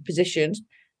front positions.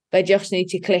 They just need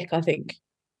to click, I think.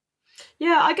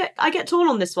 Yeah, I get torn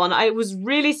on this one. I was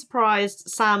really surprised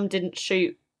Sam didn't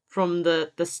shoot from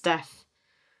the Steph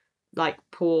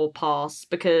poor pass,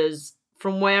 because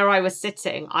from where I was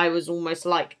sitting, I was almost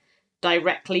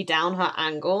directly down her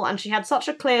angle, and she had such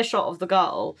a clear shot of the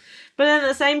goal. But then at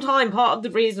the same time, part of the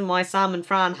reason why Sam and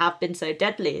Fran have been so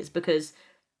deadly is because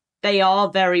they are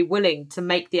very willing to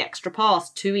make the extra pass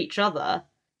to each other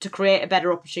to create a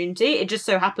better opportunity. It just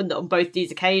so happened that on both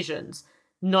these occasions,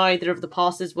 neither of the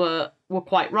passes were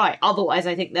quite right. Otherwise,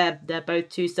 I think they're both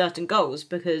two certain goals,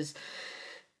 because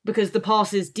the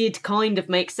passes did kind of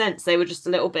make sense. They were just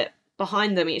a little bit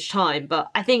behind them each time. But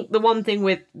I think the one thing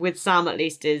with Sam, at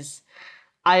least, is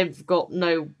I've got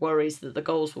no worries that the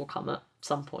goals will come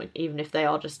some point, even if they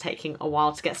are just taking a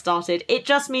while to get started. It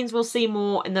just means we'll see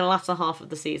more in the latter half of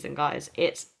the season, guys.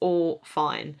 It's all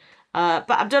fine. But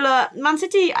Abdullah, Man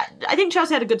City, I think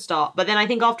Chelsea had a good start, but then I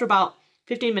think after about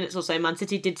 15 minutes or so, Man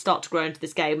City did start to grow into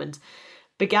this game and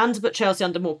began to put Chelsea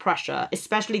under more pressure.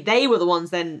 Especially they were the ones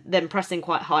then pressing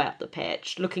quite high up the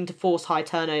pitch, looking to force high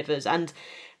turnovers. And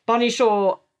Bunny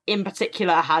Shaw in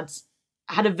particular had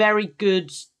a very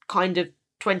good kind of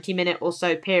 20-minute or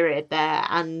so period there.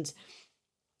 And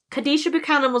Khadisha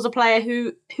Buchanan was a player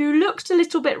who looked a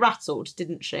little bit rattled,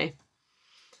 didn't she?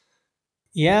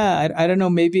 Yeah, I don't know.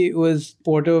 Maybe it was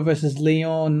Bordeaux versus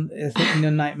Lyon.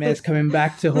 Nightmares coming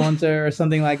back to haunt her or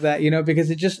something like that. Because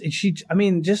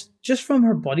just from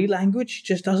her body language, she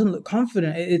just doesn't look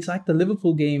confident. It's like the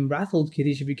Liverpool game rattled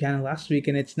Khadisha Buchanan last week,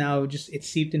 and it's now it's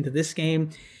seeped into this game.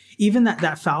 Even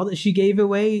that foul that she gave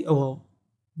away,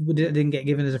 didn't get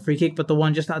given as a free kick, but the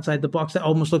one just outside the box that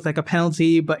almost looked like a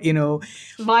penalty, but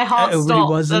my heart stopped really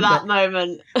wasn't, at that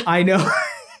moment. I know.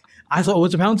 I thought it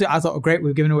was a penalty. I thought, great,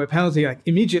 we've given away a penalty like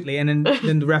immediately, and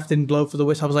then the ref didn't blow for the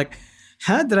whistle. I was like,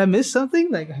 did I miss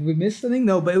something? Like, have we missed something?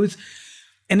 No, but it was,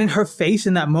 and then her face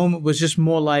in that moment was just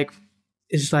more like,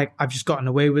 it's just like, I've just gotten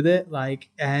away with it. Like,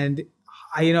 and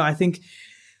I think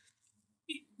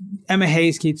Emma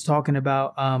Hayes keeps talking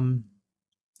about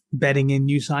betting in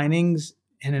new signings,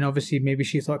 and then obviously maybe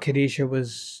she thought Khadisha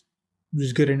was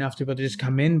good enough to be able to just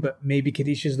come in, but maybe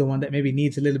Khadisha's the one that maybe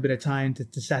needs a little bit of time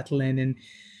to settle in and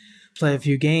play a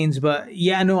few games. But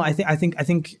yeah, no, I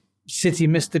think City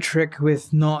missed the trick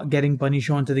with not getting Bunny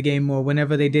Shaw into the game more.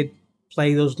 Whenever they did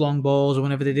play those long balls, or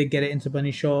whenever they did get it into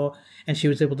Bunny Shaw and she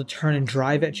was able to turn and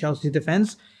drive at Chelsea's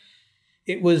defense,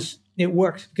 it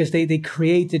worked because they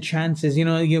created chances.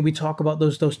 We talk about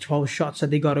those 12 shots that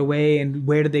they got away and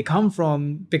where did they come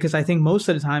from, because I think most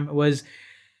of the time it was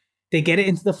they get it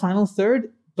into the final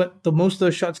third, but most of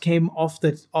those shots came off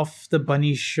the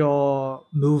Bunny Shaw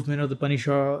movement or the Bunny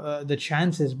Shaw the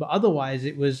chances. But otherwise,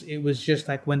 it was just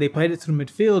like when they played it through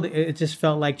midfield, it just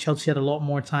felt like Chelsea had a lot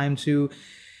more time to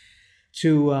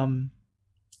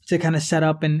kind of set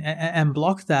up and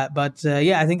block that. But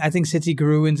I think City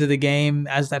grew into the game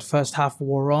as that first half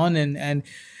wore on,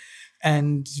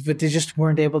 but they just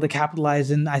weren't able to capitalize.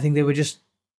 And I think they were just,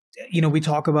 we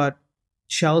talk about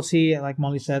Chelsea, like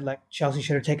Molly said, like Chelsea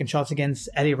should have taken shots against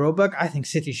Ellie Roebuck. I think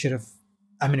City should have,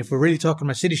 if we're really talking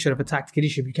about City, should have attacked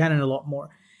Khadisha Buchanan a lot more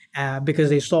because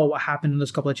they saw what happened in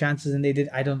those couple of chances, and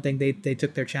I don't think they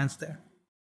took their chance there.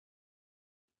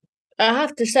 I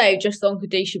have to say, just on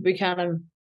Khadisha Buchanan,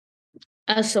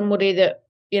 as somebody that,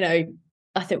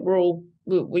 I think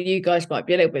you guys might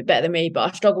be a little bit better than me, but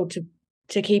I struggle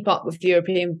to keep up with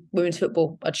European women's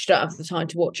football. I just don't have the time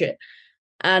to watch it.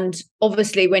 And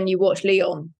obviously, when you watch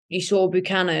Lyon, you saw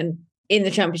Buchanan in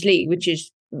the Champions League, which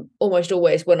is almost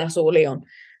always when I saw Lyon.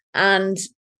 And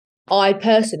I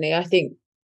think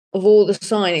of all the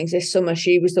signings this summer,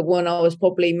 she was the one I was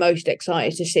probably most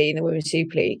excited to see in the Women's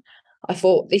Super League. I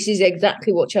thought this is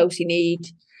exactly what Chelsea need.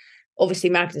 Obviously,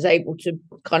 Magda's able to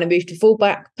kind of move to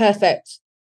fullback. Perfect.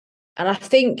 And I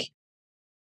think,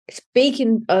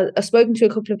 I've spoken to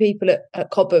a couple of people at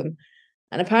Cobham,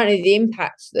 and apparently the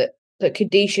impact that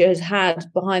Khadisha has had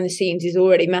behind the scenes is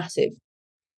already massive.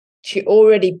 She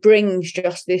already brings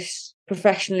just this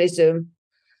professionalism.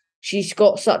 She's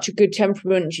got such a good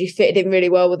temperament. She fitted in really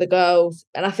well with the girls.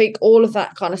 And I think all of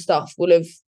that kind of stuff will have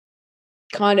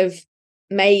kind of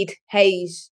made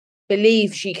Hayes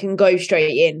believe she can go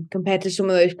straight in compared to some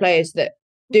of those players that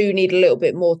do need a little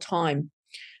bit more time.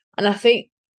 And I think,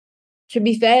 to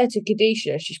be fair to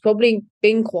Khadisha, she's probably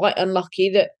been quite unlucky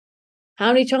that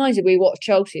how many times did we watch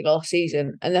Chelsea last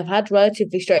season and they've had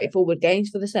relatively straightforward games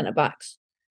for the centre-backs?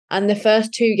 And the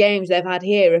first two games they've had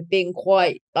here have been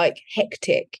quite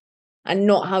hectic and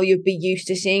not how you'd be used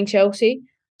to seeing Chelsea.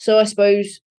 So I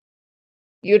suppose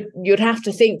you'd have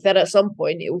to think that at some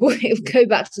point it will go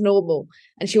back to normal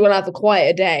and she will have a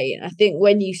quieter day. And I think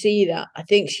when you see that, I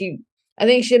think she's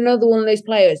another one of those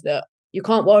players that you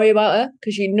can't worry about her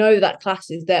because that class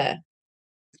is there.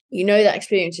 That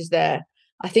experience is there.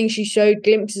 I think she showed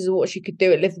glimpses of what she could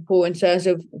do at Liverpool in terms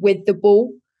of with the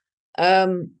ball.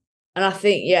 And I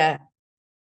think,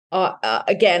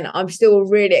 again, I'm still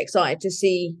really excited to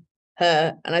see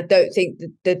her. And I don't think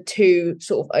the two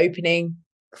sort of opening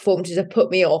performances have put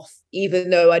me off, even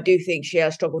though I do think she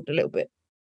has struggled a little bit.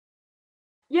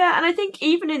 Yeah, and I think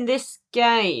even in this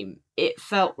game, it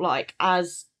felt like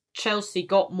as Chelsea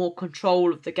got more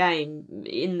control of the game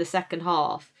in the second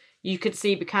half, you could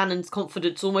see Buchanan's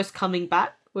confidence almost coming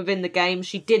back within the game.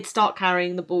 She did start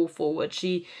carrying the ball forward.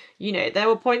 She, there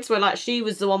were points where like she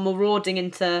was the one marauding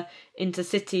into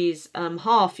City's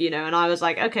half, and I was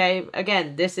like, okay,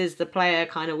 again, this is the player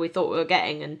kind of we thought we were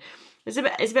getting, and it's a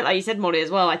bit like you said, Molly, as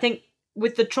well. I think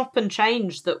with the chop and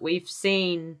change that we've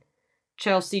seen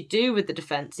Chelsea do with the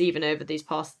defence, even over these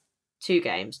past 2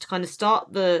 games, to kind of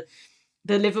start the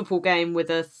Liverpool game with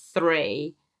a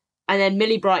 3, and then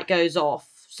Millie Bright goes off.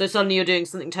 So suddenly you're doing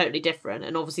something totally different,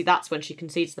 and obviously that's when she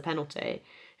concedes the penalty.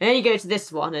 And then you go to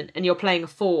this one, and you're playing a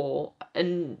 4,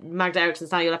 and Magda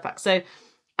Eriksson's now your left back. So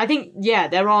I think,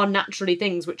 there are naturally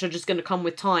things which are just going to come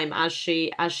with time as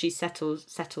she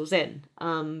settles in.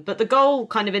 But the goal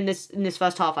kind of in this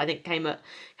first half, I think came at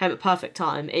perfect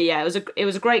time. Yeah, it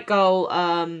was a great goal.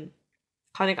 I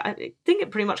think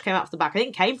it pretty much came out of the back. I think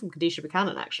it came from Khadijah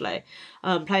Buchanan, actually,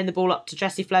 playing the ball up to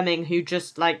Jessie Fleming, who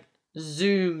just like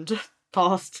zoomed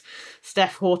past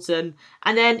Steph Horton.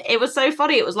 And then it was so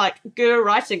funny. It was like Gura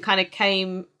Wrighton kind of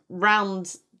came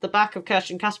round the back of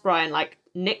Kirsten Kasperai and like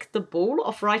nicked the ball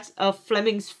off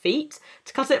Fleming's feet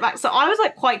to cut it back. So I was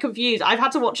like quite confused. I've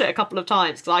had to watch it a couple of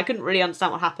times because I couldn't really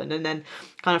understand what happened. And then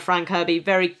kind of Fran Kirby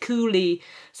very coolly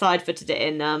side-footed it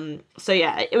in. So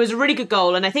yeah, it was a really good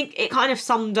goal. And I think it kind of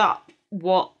summed up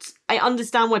what I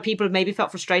understand why people have maybe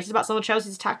felt frustrated about some of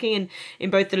Chelsea's attacking in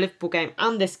both the Liverpool game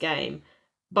and this game.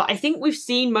 But I think we've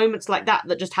seen moments like that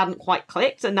just hadn't quite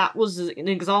clicked. And that was an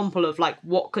example of like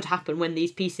what could happen when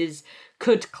these pieces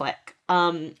could click.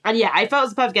 And yeah, I felt it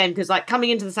was a perfect game because like coming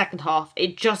into the second half,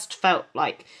 it just felt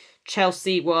like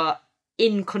Chelsea were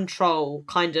in control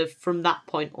kind of from that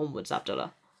point onwards,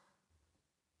 Abdullah.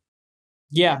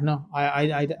 Yeah, no,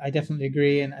 I definitely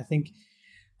agree. And I think,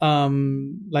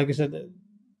 like I said,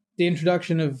 the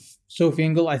introduction of Sophie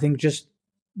Ingle, I think just,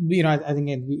 I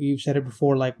think you've said it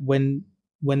before, like when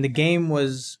the game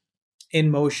was in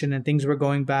motion and things were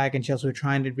going back and Chelsea were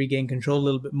trying to regain control a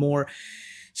little bit more,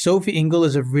 Sophie Ingle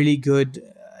is a really good,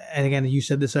 and again, you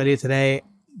said this earlier today,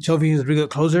 Sophie is a really good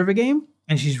closer of a game.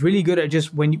 And she's really good at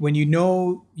just when you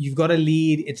know you've got a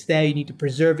lead, it's there, you need to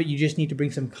preserve it. You just need to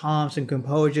bring some calm, some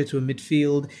composure to a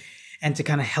midfield and to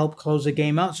kind of help close the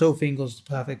game out. Sophie Ingle's the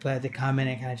perfect player to come in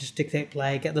and kind of just dictate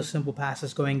play, get those simple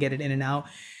passes going, get it in and out.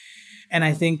 And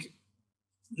I think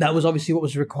that was obviously what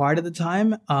was required at the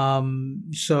time.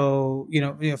 So,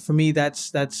 for me,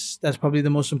 that's probably the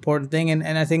most important thing.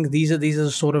 And I think these are the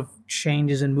sort of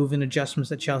changes and movement adjustments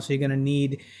that Chelsea are going to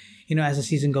need, as the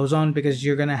season goes on, because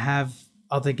you're going to have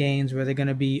other games where they're going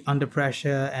to be under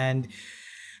pressure and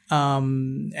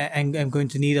going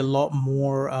to need a lot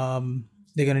more.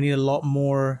 They're going to need a lot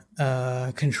more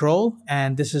control,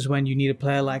 and this is when you need a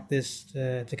player like this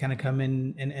to kind of come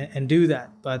in and do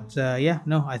that. But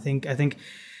I think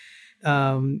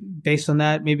based on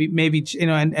that, maybe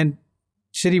and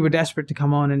City were desperate to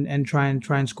come on and try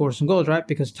and score some goals, right?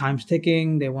 Because time's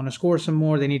ticking. They want to score some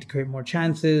more. They need to create more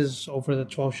chances over the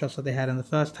 12 shots that they had in the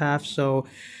first half. So,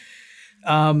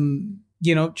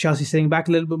 Chelsea sitting back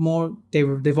a little bit more.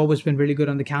 They've always been really good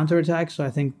on the counter attack. So I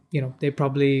think they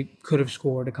probably could have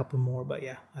scored a couple more. But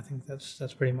yeah, I think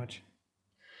that's pretty much.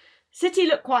 City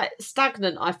looked quite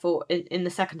stagnant, I thought, in the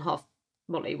second half.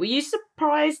 Molly, were you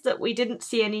surprised that we didn't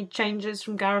see any changes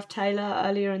from Gareth Taylor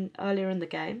earlier in the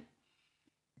game?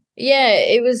 Yeah,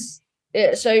 it was.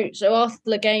 So after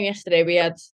the game yesterday, we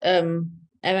had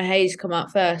Emma Hayes come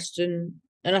out first, and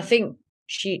I think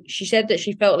she said that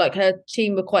she felt like her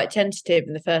team were quite tentative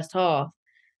in the first half,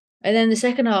 and then the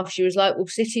second half she was like, "Well,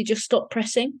 City just stopped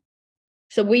pressing."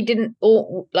 So we didn't,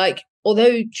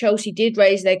 although Chelsea did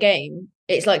raise their game,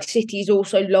 it's like City's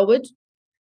also lowered,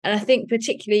 and I think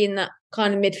particularly in that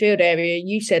kind of midfield area,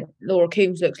 you said Laura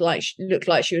Coombs looked like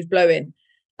she was blowing.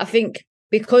 I think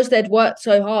because they'd worked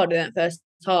so hard in that first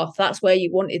half, that's where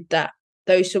you wanted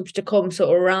those subs to come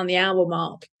sort of around the hour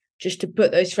mark, just to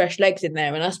put those fresh legs in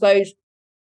there. And I suppose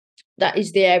that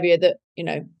is the area that,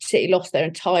 City lost their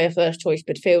entire first choice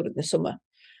midfield in the summer.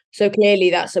 So clearly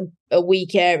that's a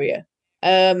weak area.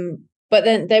 But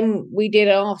then we did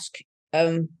ask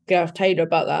Gareth Taylor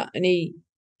about that, and he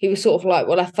was sort of like,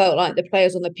 well, I felt like the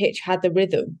players on the pitch had the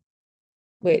rhythm,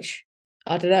 which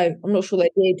I don't know. I'm not sure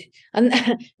they did. And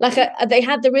they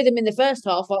had the rhythm in the first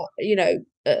half.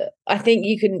 I think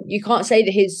you can't say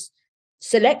that his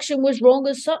selection was wrong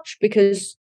as such,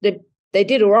 because they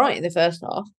did all right in the first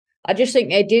half. I just think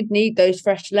they did need those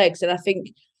fresh legs. And I think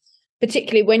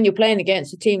particularly when you're playing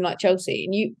against a team like Chelsea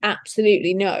and you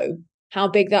absolutely know how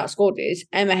big that squad is,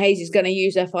 Emma Hayes is going to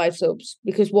use their 5 subs,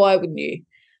 because why wouldn't you?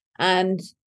 And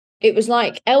it was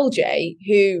like LJ,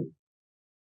 who,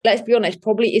 let's be honest,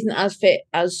 probably isn't as fit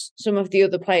as some of the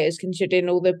other players, considering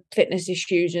all the fitness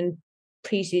issues and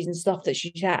pre-season stuff that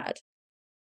she's had.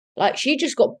 Like, she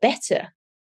just got better.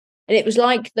 And it was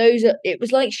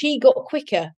like she got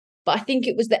quicker, but I think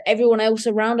it was that everyone else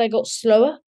around her got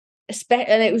slower.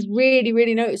 And it was really,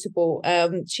 really noticeable.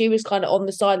 She was kind of on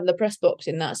the side of the press box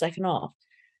in that second half.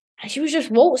 And she was just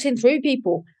waltzing through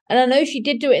people. And I know she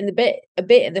did do it a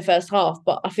bit in the first half,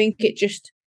 but I think it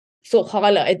just sort of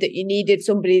highlighted that you needed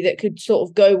somebody that could sort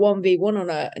of go 1v1 on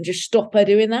her and just stop her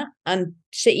doing that. And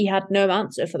City had no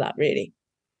answer for that, really.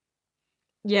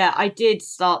 Yeah, I did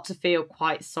start to feel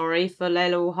quite sorry for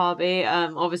Leila Wahabi.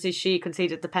 Obviously, she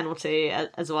conceded the penalty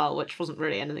as well, which wasn't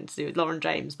really anything to do with Lauren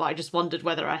James, but I just wondered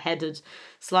whether her head had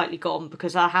slightly gone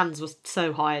because her hands were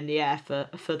so high in the air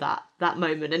for that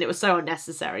moment, and it was so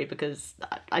unnecessary because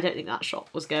I don't think that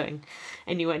shot was going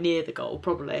anywhere near the goal,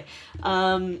 probably.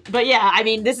 But yeah, I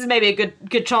mean, this is maybe a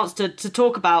good chance to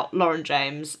talk about Lauren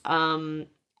James.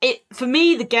 For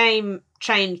me, the game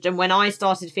changed, and when I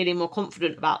started feeling more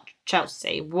confident about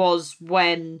Chelsea was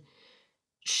when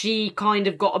she kind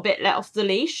of got a bit let off the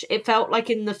leash. It felt like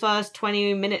in the first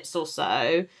 20 minutes or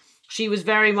so, she was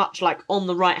very much like on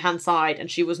the right-hand side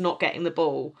and she was not getting the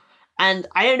ball. And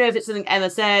I don't know if it's something Emma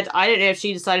said, I don't know if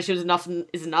she decided she was enough and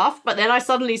is enough, but then I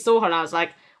suddenly saw her and I was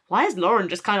like, why is Lauren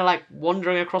just kind of like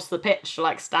wandering across the pitch to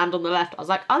like stand on the left? I was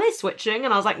like, are they switching?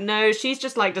 And I was like, no, she's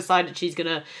just like decided she's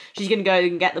gonna go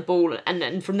and get the ball,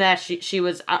 and from there she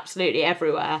was absolutely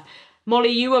everywhere. Molly,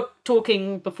 you were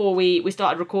talking before we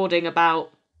started recording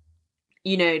about,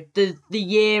 you know, the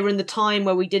year and the time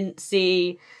where we didn't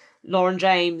see Lauren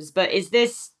James, but is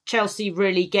this Chelsea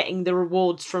really getting the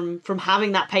rewards from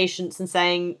having that patience and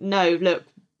saying, no, look,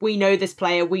 we know this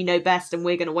player, we know best, and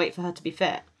we're going to wait for her to be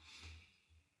fit?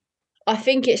 I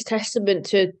think it's testament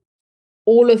to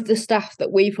all of the staff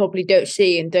that we probably don't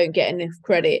see and don't get enough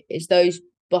credit is those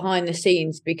behind the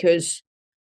scenes, because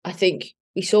I think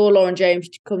we saw Lauren James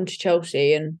come to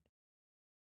Chelsea and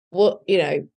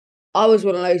I was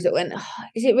one of those that went,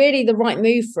 is it really the right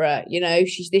move for her? You know,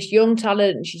 she's this young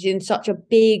talent and she's in such a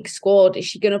big squad. Is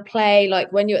she going to play?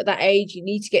 Like, when you're at that age, you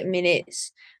need to get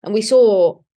minutes. And we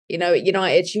saw, at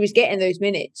United, she was getting those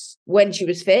minutes when she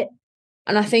was fit.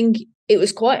 And I think it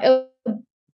was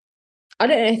I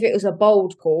don't know if it was a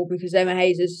bold call, because Emma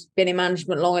Hayes has been in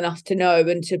management long enough to know,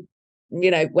 and to,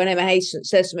 when Emma Hayes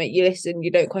says something, you listen,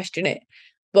 you don't question it.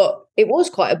 But it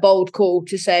was quite a bold call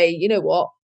to say, you know what,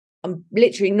 I'm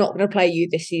literally not going to play you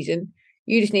this season.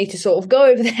 You just need to sort of go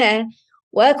over there,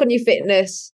 work on your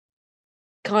fitness,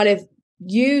 kind of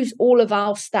use all of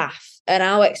our staff and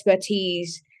our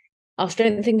expertise, our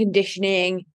strength and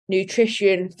conditioning,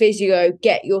 nutrition, physio,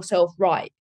 get yourself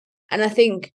right. And I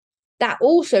think that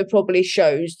also probably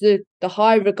shows the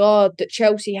high regard that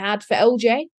Chelsea had for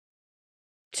LJ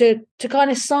to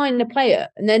kind of sign the player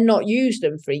and then not use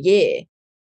them for a year.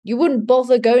 You wouldn't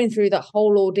bother going through that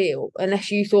whole ordeal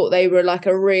unless you thought they were like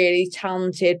a really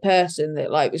talented person that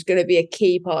like was going to be a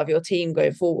key part of your team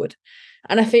going forward.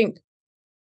 And I think,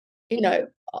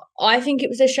 I think it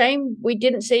was a shame we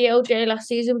didn't see LJ last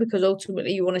season, because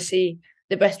ultimately you want to see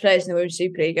the best players in the Women's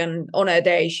Super League. And on her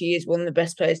day, she is one of the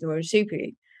best players in the Women's Super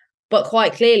League. But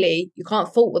quite clearly, you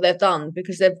can't fault what they've done,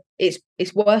 because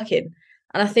it's working.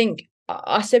 And I think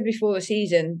I said before the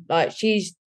season, like,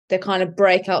 she's the kind of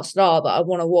breakout star that I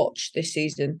want to watch this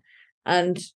season.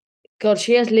 And God,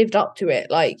 she has lived up to it.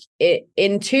 Like,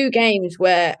 in 2 games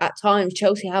where at times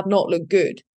Chelsea have not looked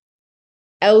good,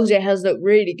 LJ has looked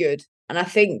really good. And I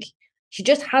think she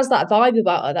just has that vibe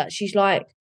about her that she's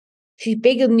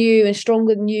bigger than you and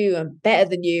stronger than you and better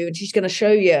than you, and she's going to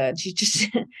show you. And she's just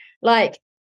like,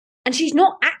 and she's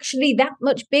not actually that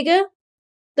much bigger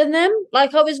than them.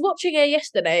 Like, I was watching her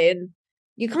yesterday and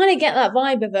you kind of get that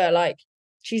vibe of her, like,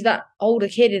 she's that older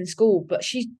kid in school, but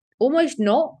she's almost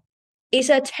not. It's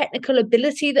her technical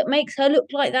ability that makes her look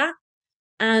like that.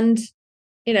 And,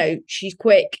 she's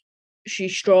quick,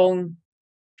 she's strong.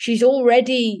 She's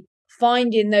already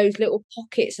finding those little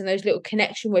pockets and those little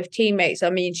connection with teammates.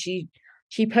 I mean, she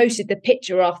posted the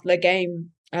picture after the game,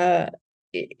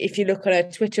 if you look on her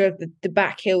Twitter, of the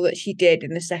back heel that she did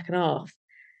in the second half.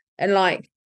 And like,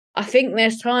 I think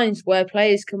there's times where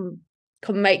players can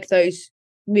make those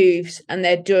moves and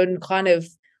they're done kind of,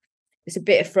 it's a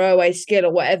bit of throwaway skill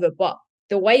or whatever, but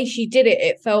the way she did it,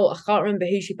 it felt, I can't remember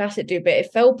who she passed it to, but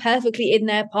it fell perfectly in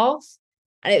their path.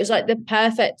 And it was like the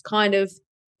perfect kind of,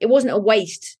 it wasn't a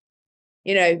waste.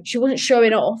 She wasn't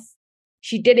showing off.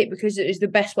 She did it because it was the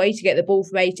best way to get the ball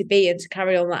from A to B and to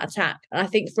carry on that attack. And I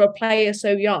think for a player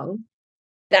so young,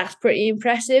 that's pretty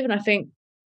impressive. And I think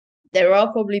there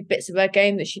are probably bits of her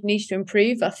game that she needs to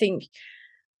improve. I think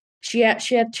she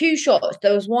had 2 shots.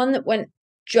 There was one that went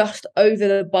just over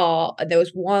the bar, and there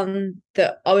was one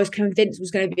that I was convinced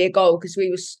was going to be a goal because we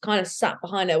was kind of sat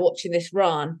behind her watching this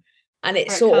run, and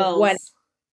it sort of went,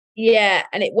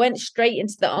 and it went straight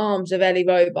into the arms of Ellie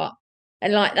Roebuck.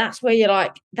 And like, that's where you're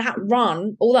like, that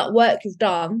run, all that work you've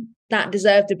done, that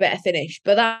deserved a better finish,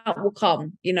 but that will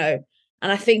come, you know.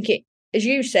 And I think it, as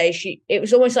you say, it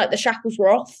was almost like the shackles were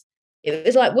off. It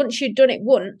was like, once you'd done it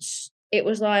once, it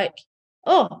was like,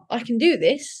 oh, I can do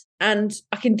this, and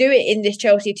I can do it in this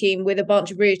Chelsea team with a bunch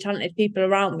of really talented people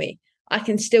around me. I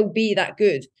can still be that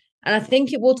good. And I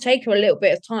think it will take her a little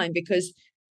bit of time, because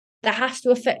that has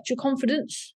to affect your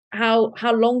confidence, how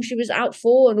long she was out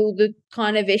for and all the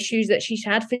kind of issues that she's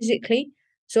had physically.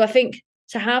 So I think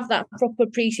to have that proper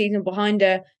pre-season behind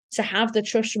her, to have the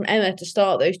trust from Emma to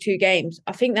start those 2 games,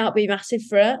 I think that'll be massive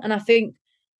for her. And I think,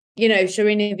 you know,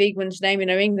 Serena Wiegman's naming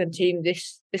her England team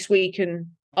this week, and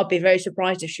I'd be very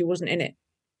surprised if she wasn't in it.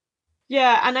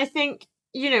 Yeah, and I think,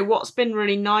 you know, what's been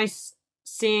really nice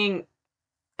seeing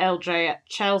LJ at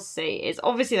Chelsea is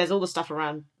obviously there's all the stuff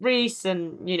around Reece,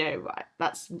 and, you know,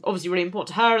 that's obviously really important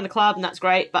to her and the club, and that's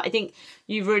great. But I think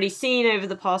you've really seen over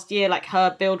the past year, like,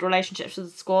 her build relationships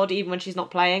with the squad, even when she's not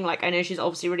playing. Like, I know she's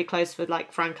obviously really close with,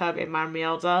 like, Fran Kirby and Maren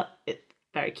Mjelde.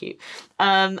 Very cute.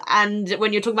 And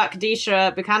when you're talking about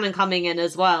Kadisha Buchanan coming in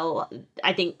as well,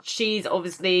 I think she's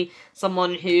obviously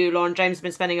someone who Lauren James has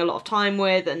been spending a lot of time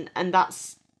with, and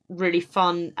that's really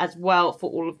fun as well for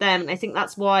all of them. And I think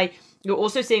that's why you're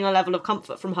also seeing a level of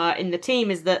comfort from her in the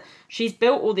team, is that she's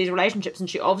built all these relationships and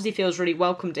she obviously feels really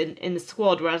welcomed in the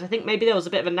squad. Whereas I think maybe there was a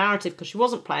bit of a narrative because she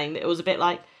wasn't playing that it was a bit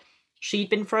like she'd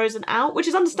been frozen out, which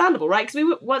is understandable, right? Because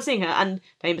we weren't seeing her, and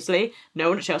famously, no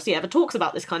one at Chelsea ever talks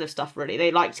about this kind of stuff, really.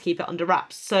 They like to keep it under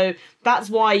wraps. So that's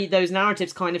why those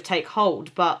narratives kind of take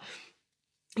hold. But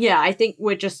yeah, I think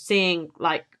we're just seeing,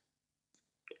 like,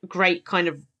 great kind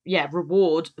of,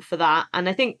 reward for that. And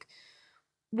I think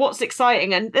what's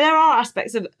exciting, and there are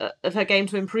aspects of her game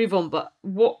to improve on, but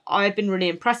what I've been really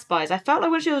impressed by is I felt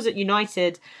like when she was at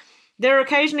United, there are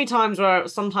occasionally times where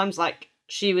sometimes, like,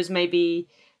 she was maybe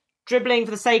dribbling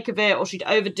for the sake of it, or she'd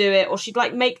overdo it, or she'd,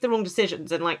 like, make the wrong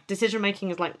decisions. And, like, decision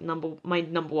making is, like, my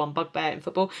number one bugbear in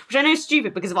football, which I know is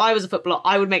stupid, because if I was a footballer,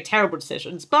 I would make terrible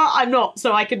decisions, but I'm not,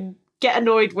 so I can get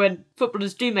annoyed when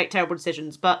footballers do make terrible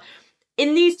decisions. But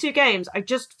in these 2 games, I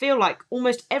just feel like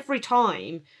almost every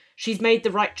time she's made the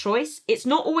right choice. It's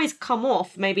not always come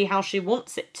off maybe how she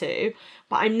wants it to,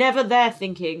 but I'm never there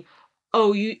thinking,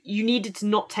 oh, you needed to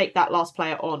not take that last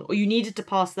player on, or you needed to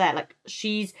pass there. Like,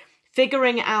 she's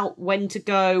figuring out when to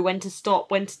go, when to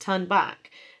stop, when to turn back.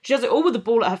 She does it all with the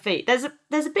ball at her feet. There's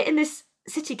a bit in this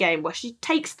City game where she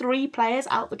takes 3 players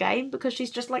out the game because she's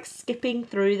just, like, skipping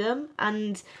through them.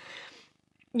 And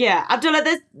yeah, Abdullah,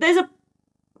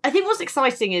 I think what's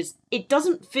exciting is it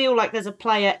doesn't feel like there's a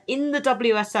player in the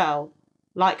WSL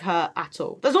like her at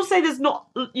all. That's not to say there's not,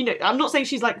 you know, I'm not saying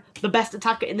she's, like, the best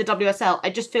attacker in the WSL. I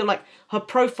just feel like her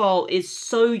profile is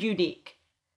so unique.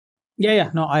 Yeah,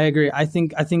 no, I agree. I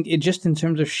think it just, in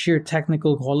terms of sheer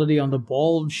technical quality on the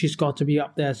ball, she's got to be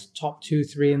up there as top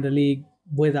 2-3 in the league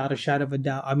without a shadow of a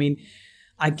doubt. I mean,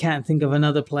 I can't think of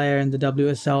another player in the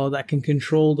WSL that can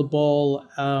control the ball.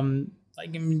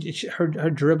 Her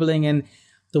dribbling and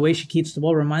the way she keeps the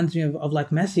ball reminds me of like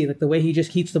Messi, like the way he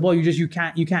just keeps the ball. You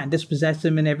can't dispossess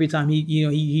him, and every time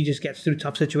he just gets through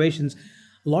tough situations.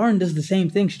 Lauren does the same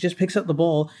thing. She just picks up the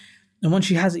ball, and once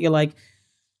she has it, you're like,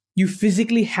 you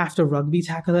physically have to rugby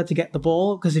tackle her to get the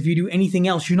ball, because if you do anything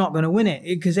else, you're not going to win it.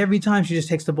 Because every time she just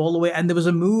takes the ball away. And there was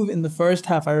a move in the first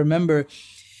half, I remember.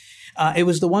 It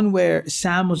was the one where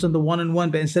Sam was on the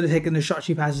 1-on-1, but instead of taking the shot,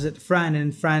 she passes it to Fran,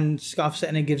 and Fran scuffs it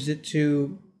and it gives it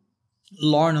to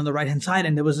Lauren on the right-hand side.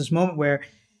 And there was this moment where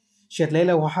she had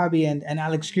Leila Wahabi and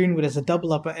Alex Greenwood as a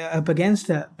double up against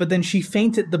her, but then she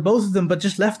feinted the both of them, but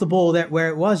just left the ball there where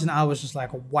it was. And I was just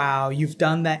like, wow, you've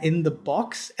done that in the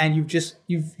box, and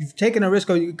you've taken a risk,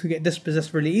 or you could get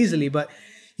dispossessed really easily, but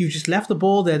you've just left the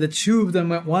ball there. The 2 of them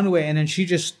went one way, and then she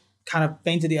just kind of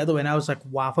feinted the other way. And I was like,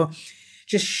 wow,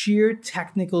 just sheer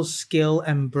technical skill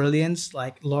and brilliance.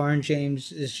 Like, Lauren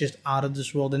James is just out of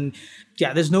this world. And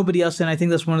yeah, there's nobody else. And I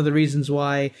think that's one of the reasons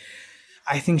why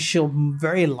I think she'll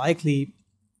very likely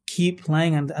keep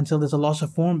playing until there's a loss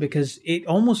of form, because it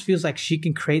almost feels like she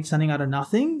can create something out of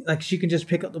nothing. Like, she can just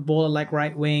pick up the ball at, like,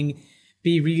 right wing,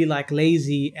 be really, like,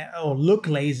 lazy or look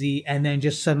lazy, and then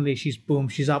just suddenly she's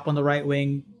up on the right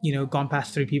wing, gone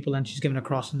past 3 people, and she's given a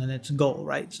cross, and then it's a goal,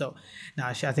 right? So, no,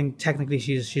 I think technically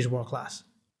she's world class.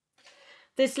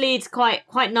 This leads quite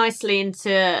nicely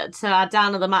into our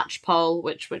down of the match poll,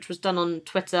 which was done on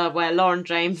Twitter, where Lauren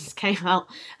James came out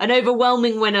an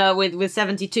overwhelming winner with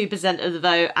 72% of the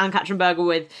vote, Anne Katzenberger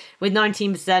with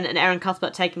 19%, and Erin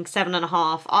Cuthbert taking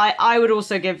 7.5%. I would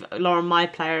also give Lauren my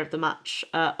Player of the Match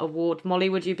award. Molly,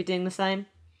 would you be doing the same?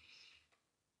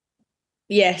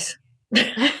 Yes.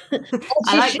 I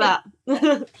like that.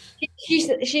 she's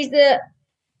the.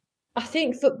 I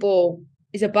think football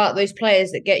is about those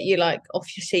players that get you like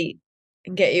off your seat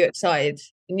and get you excited.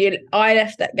 And I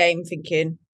left that game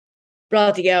thinking,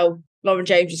 bloody hell, Lauren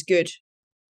James is good,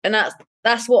 and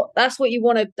that's what you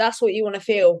want to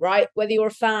feel, right? Whether you're a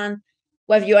fan,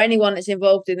 whether you're anyone that's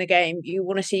involved in the game, you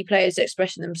want to see players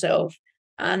expressing themselves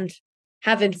and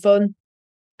having fun.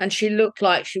 And she looked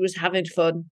like she was having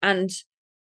fun. And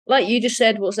like you just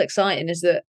said, what's exciting is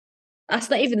that's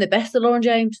not even the best of Lauren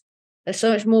James. There's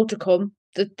so much more to come.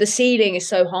 The ceiling is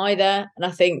so high there, and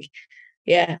I think,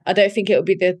 I don't think it'll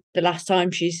be the last time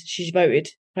she's voted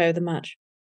Player of the Match.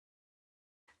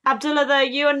 Abdullah, though,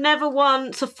 you are never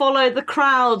one to follow the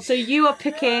crowd, so you are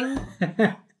picking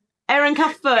Erin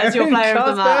Cuthbert as your Player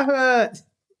of the Match.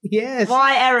 Yes.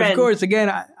 Why Erin? Of course.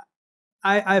 Again,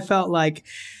 I felt like,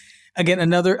 again,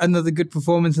 another good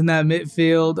performance in that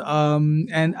midfield.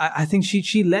 And I think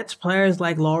she lets players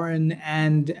like Lauren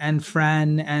and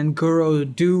Fran and Guro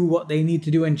do what they need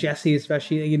to do, and Jessie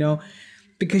especially,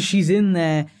 because she's in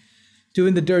there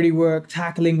doing the dirty work,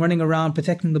 tackling, running around,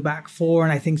 protecting the back four.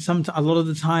 And I think a lot of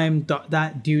the time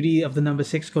that duty of the number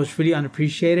 6 goes really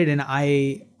unappreciated. And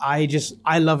I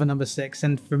love a number 6.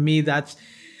 And for me, that's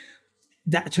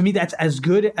as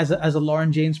good as a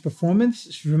Lauren James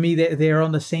performance. For me, they're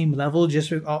on the same level,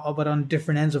 but on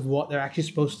different ends of what they're actually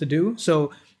supposed to do.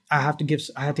 So I have to give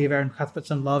Erin Cuthbert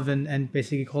some love and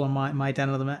basically call her my down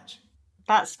of the match.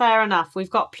 That's fair enough.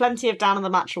 We've got plenty of down of the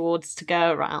match awards to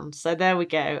go around. So there we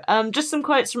go. Just some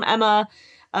quotes from Emma.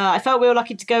 I felt we were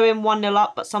lucky to go in 1-0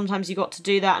 up, but sometimes you got to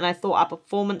do that. And I thought our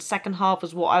performance second half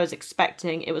was what I was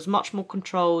expecting. It was much more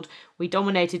controlled. We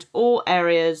dominated all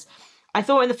areas. I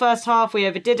thought in the first half we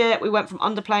overdid it. We went from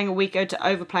underplaying a week ago to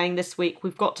overplaying this week.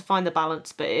 We've got to find the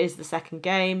balance, but it is the second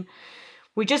game.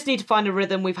 We just need to find a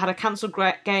rhythm. We've had a cancelled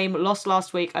game, lost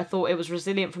last week. I thought it was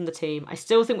resilient from the team. I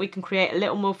still think we can create a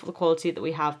little more for the quality that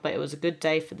we have, but it was a good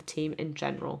day for the team in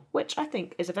general, which I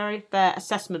think is a very fair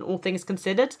assessment, all things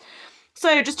considered.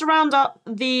 So just to round up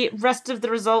the rest of the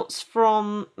results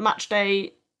from match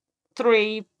day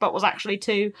 3, but was actually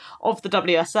 2 of the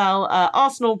WSL.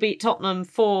 Arsenal beat Tottenham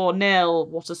 4-0.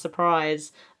 What a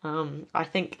surprise. I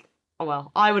think,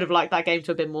 I would have liked that game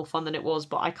to have been more fun than it was,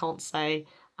 but I can't say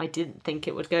I didn't think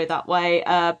it would go that way.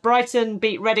 Brighton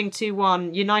beat Reading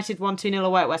 2-1. United won 2-0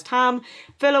 away at West Ham.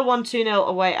 Villa won 2-0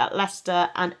 away at Leicester.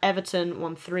 And Everton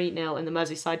won 3-0 in the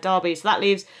Merseyside derby. So that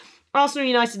leaves Arsenal,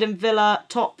 United and Villa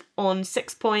top on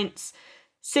 6 points.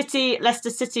 City, Leicester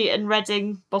City and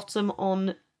Reading bottom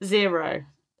on 0.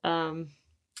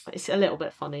 It's a little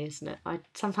bit funny, isn't it?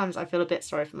 Sometimes I feel a bit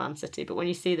sorry for Man City, but when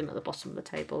you see them at the bottom of the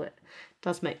table, it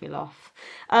does make me laugh.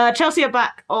 Chelsea are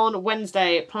back on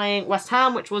Wednesday playing West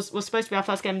Ham, which was supposed to be our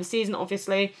first game of the season,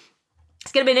 obviously.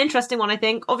 It's going to be an interesting one, I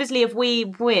think. Obviously, if we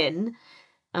win,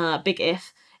 big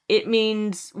if, it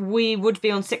means we would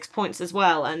be on 6 points as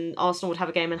well, and Arsenal would have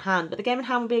a game in hand, but the game in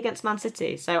hand would be against Man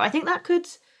City. So I think that could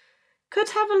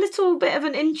have a little bit of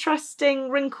an interesting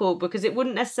wrinkle, because it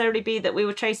wouldn't necessarily be that we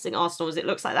were chasing Arsenal, as it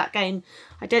looks like that game,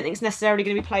 I don't think it's necessarily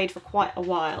going to be played for quite a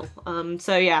while.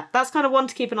 So yeah, that's kind of one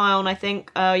to keep an eye on, I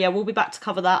think. We'll be back to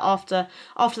cover that after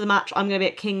the match. I'm going to be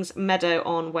at Kings Meadow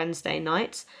on Wednesday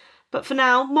night. But for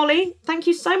now, Molly, thank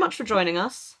you so much for joining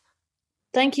us.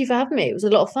 Thank you for having me. It was a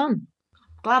lot of fun.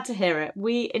 Glad to hear it.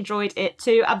 We enjoyed it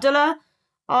too. Abdullah,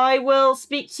 I will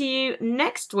speak to you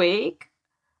next week.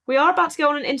 We are about to go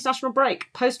on an international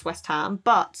break post-West Ham,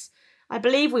 but I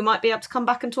believe we might be able to come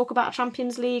back and talk about a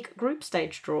Champions League group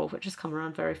stage draw, which has come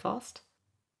around very fast.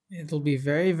 It'll be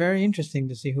very, very interesting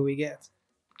to see who we get.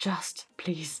 Just,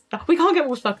 please. No, we can't get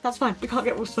Wolfsburg. That's fine. We can't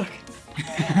get Wolfsburg.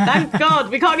 Thank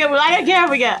God. We can't get Wolfsburg. I don't care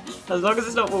if we get, as long as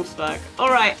it's not Wolfsburg. All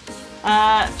right.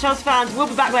 Chelsea fans, we'll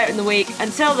be back later in the week.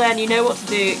 Until then, you know what to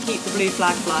do. Keep the blue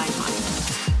flag flying high.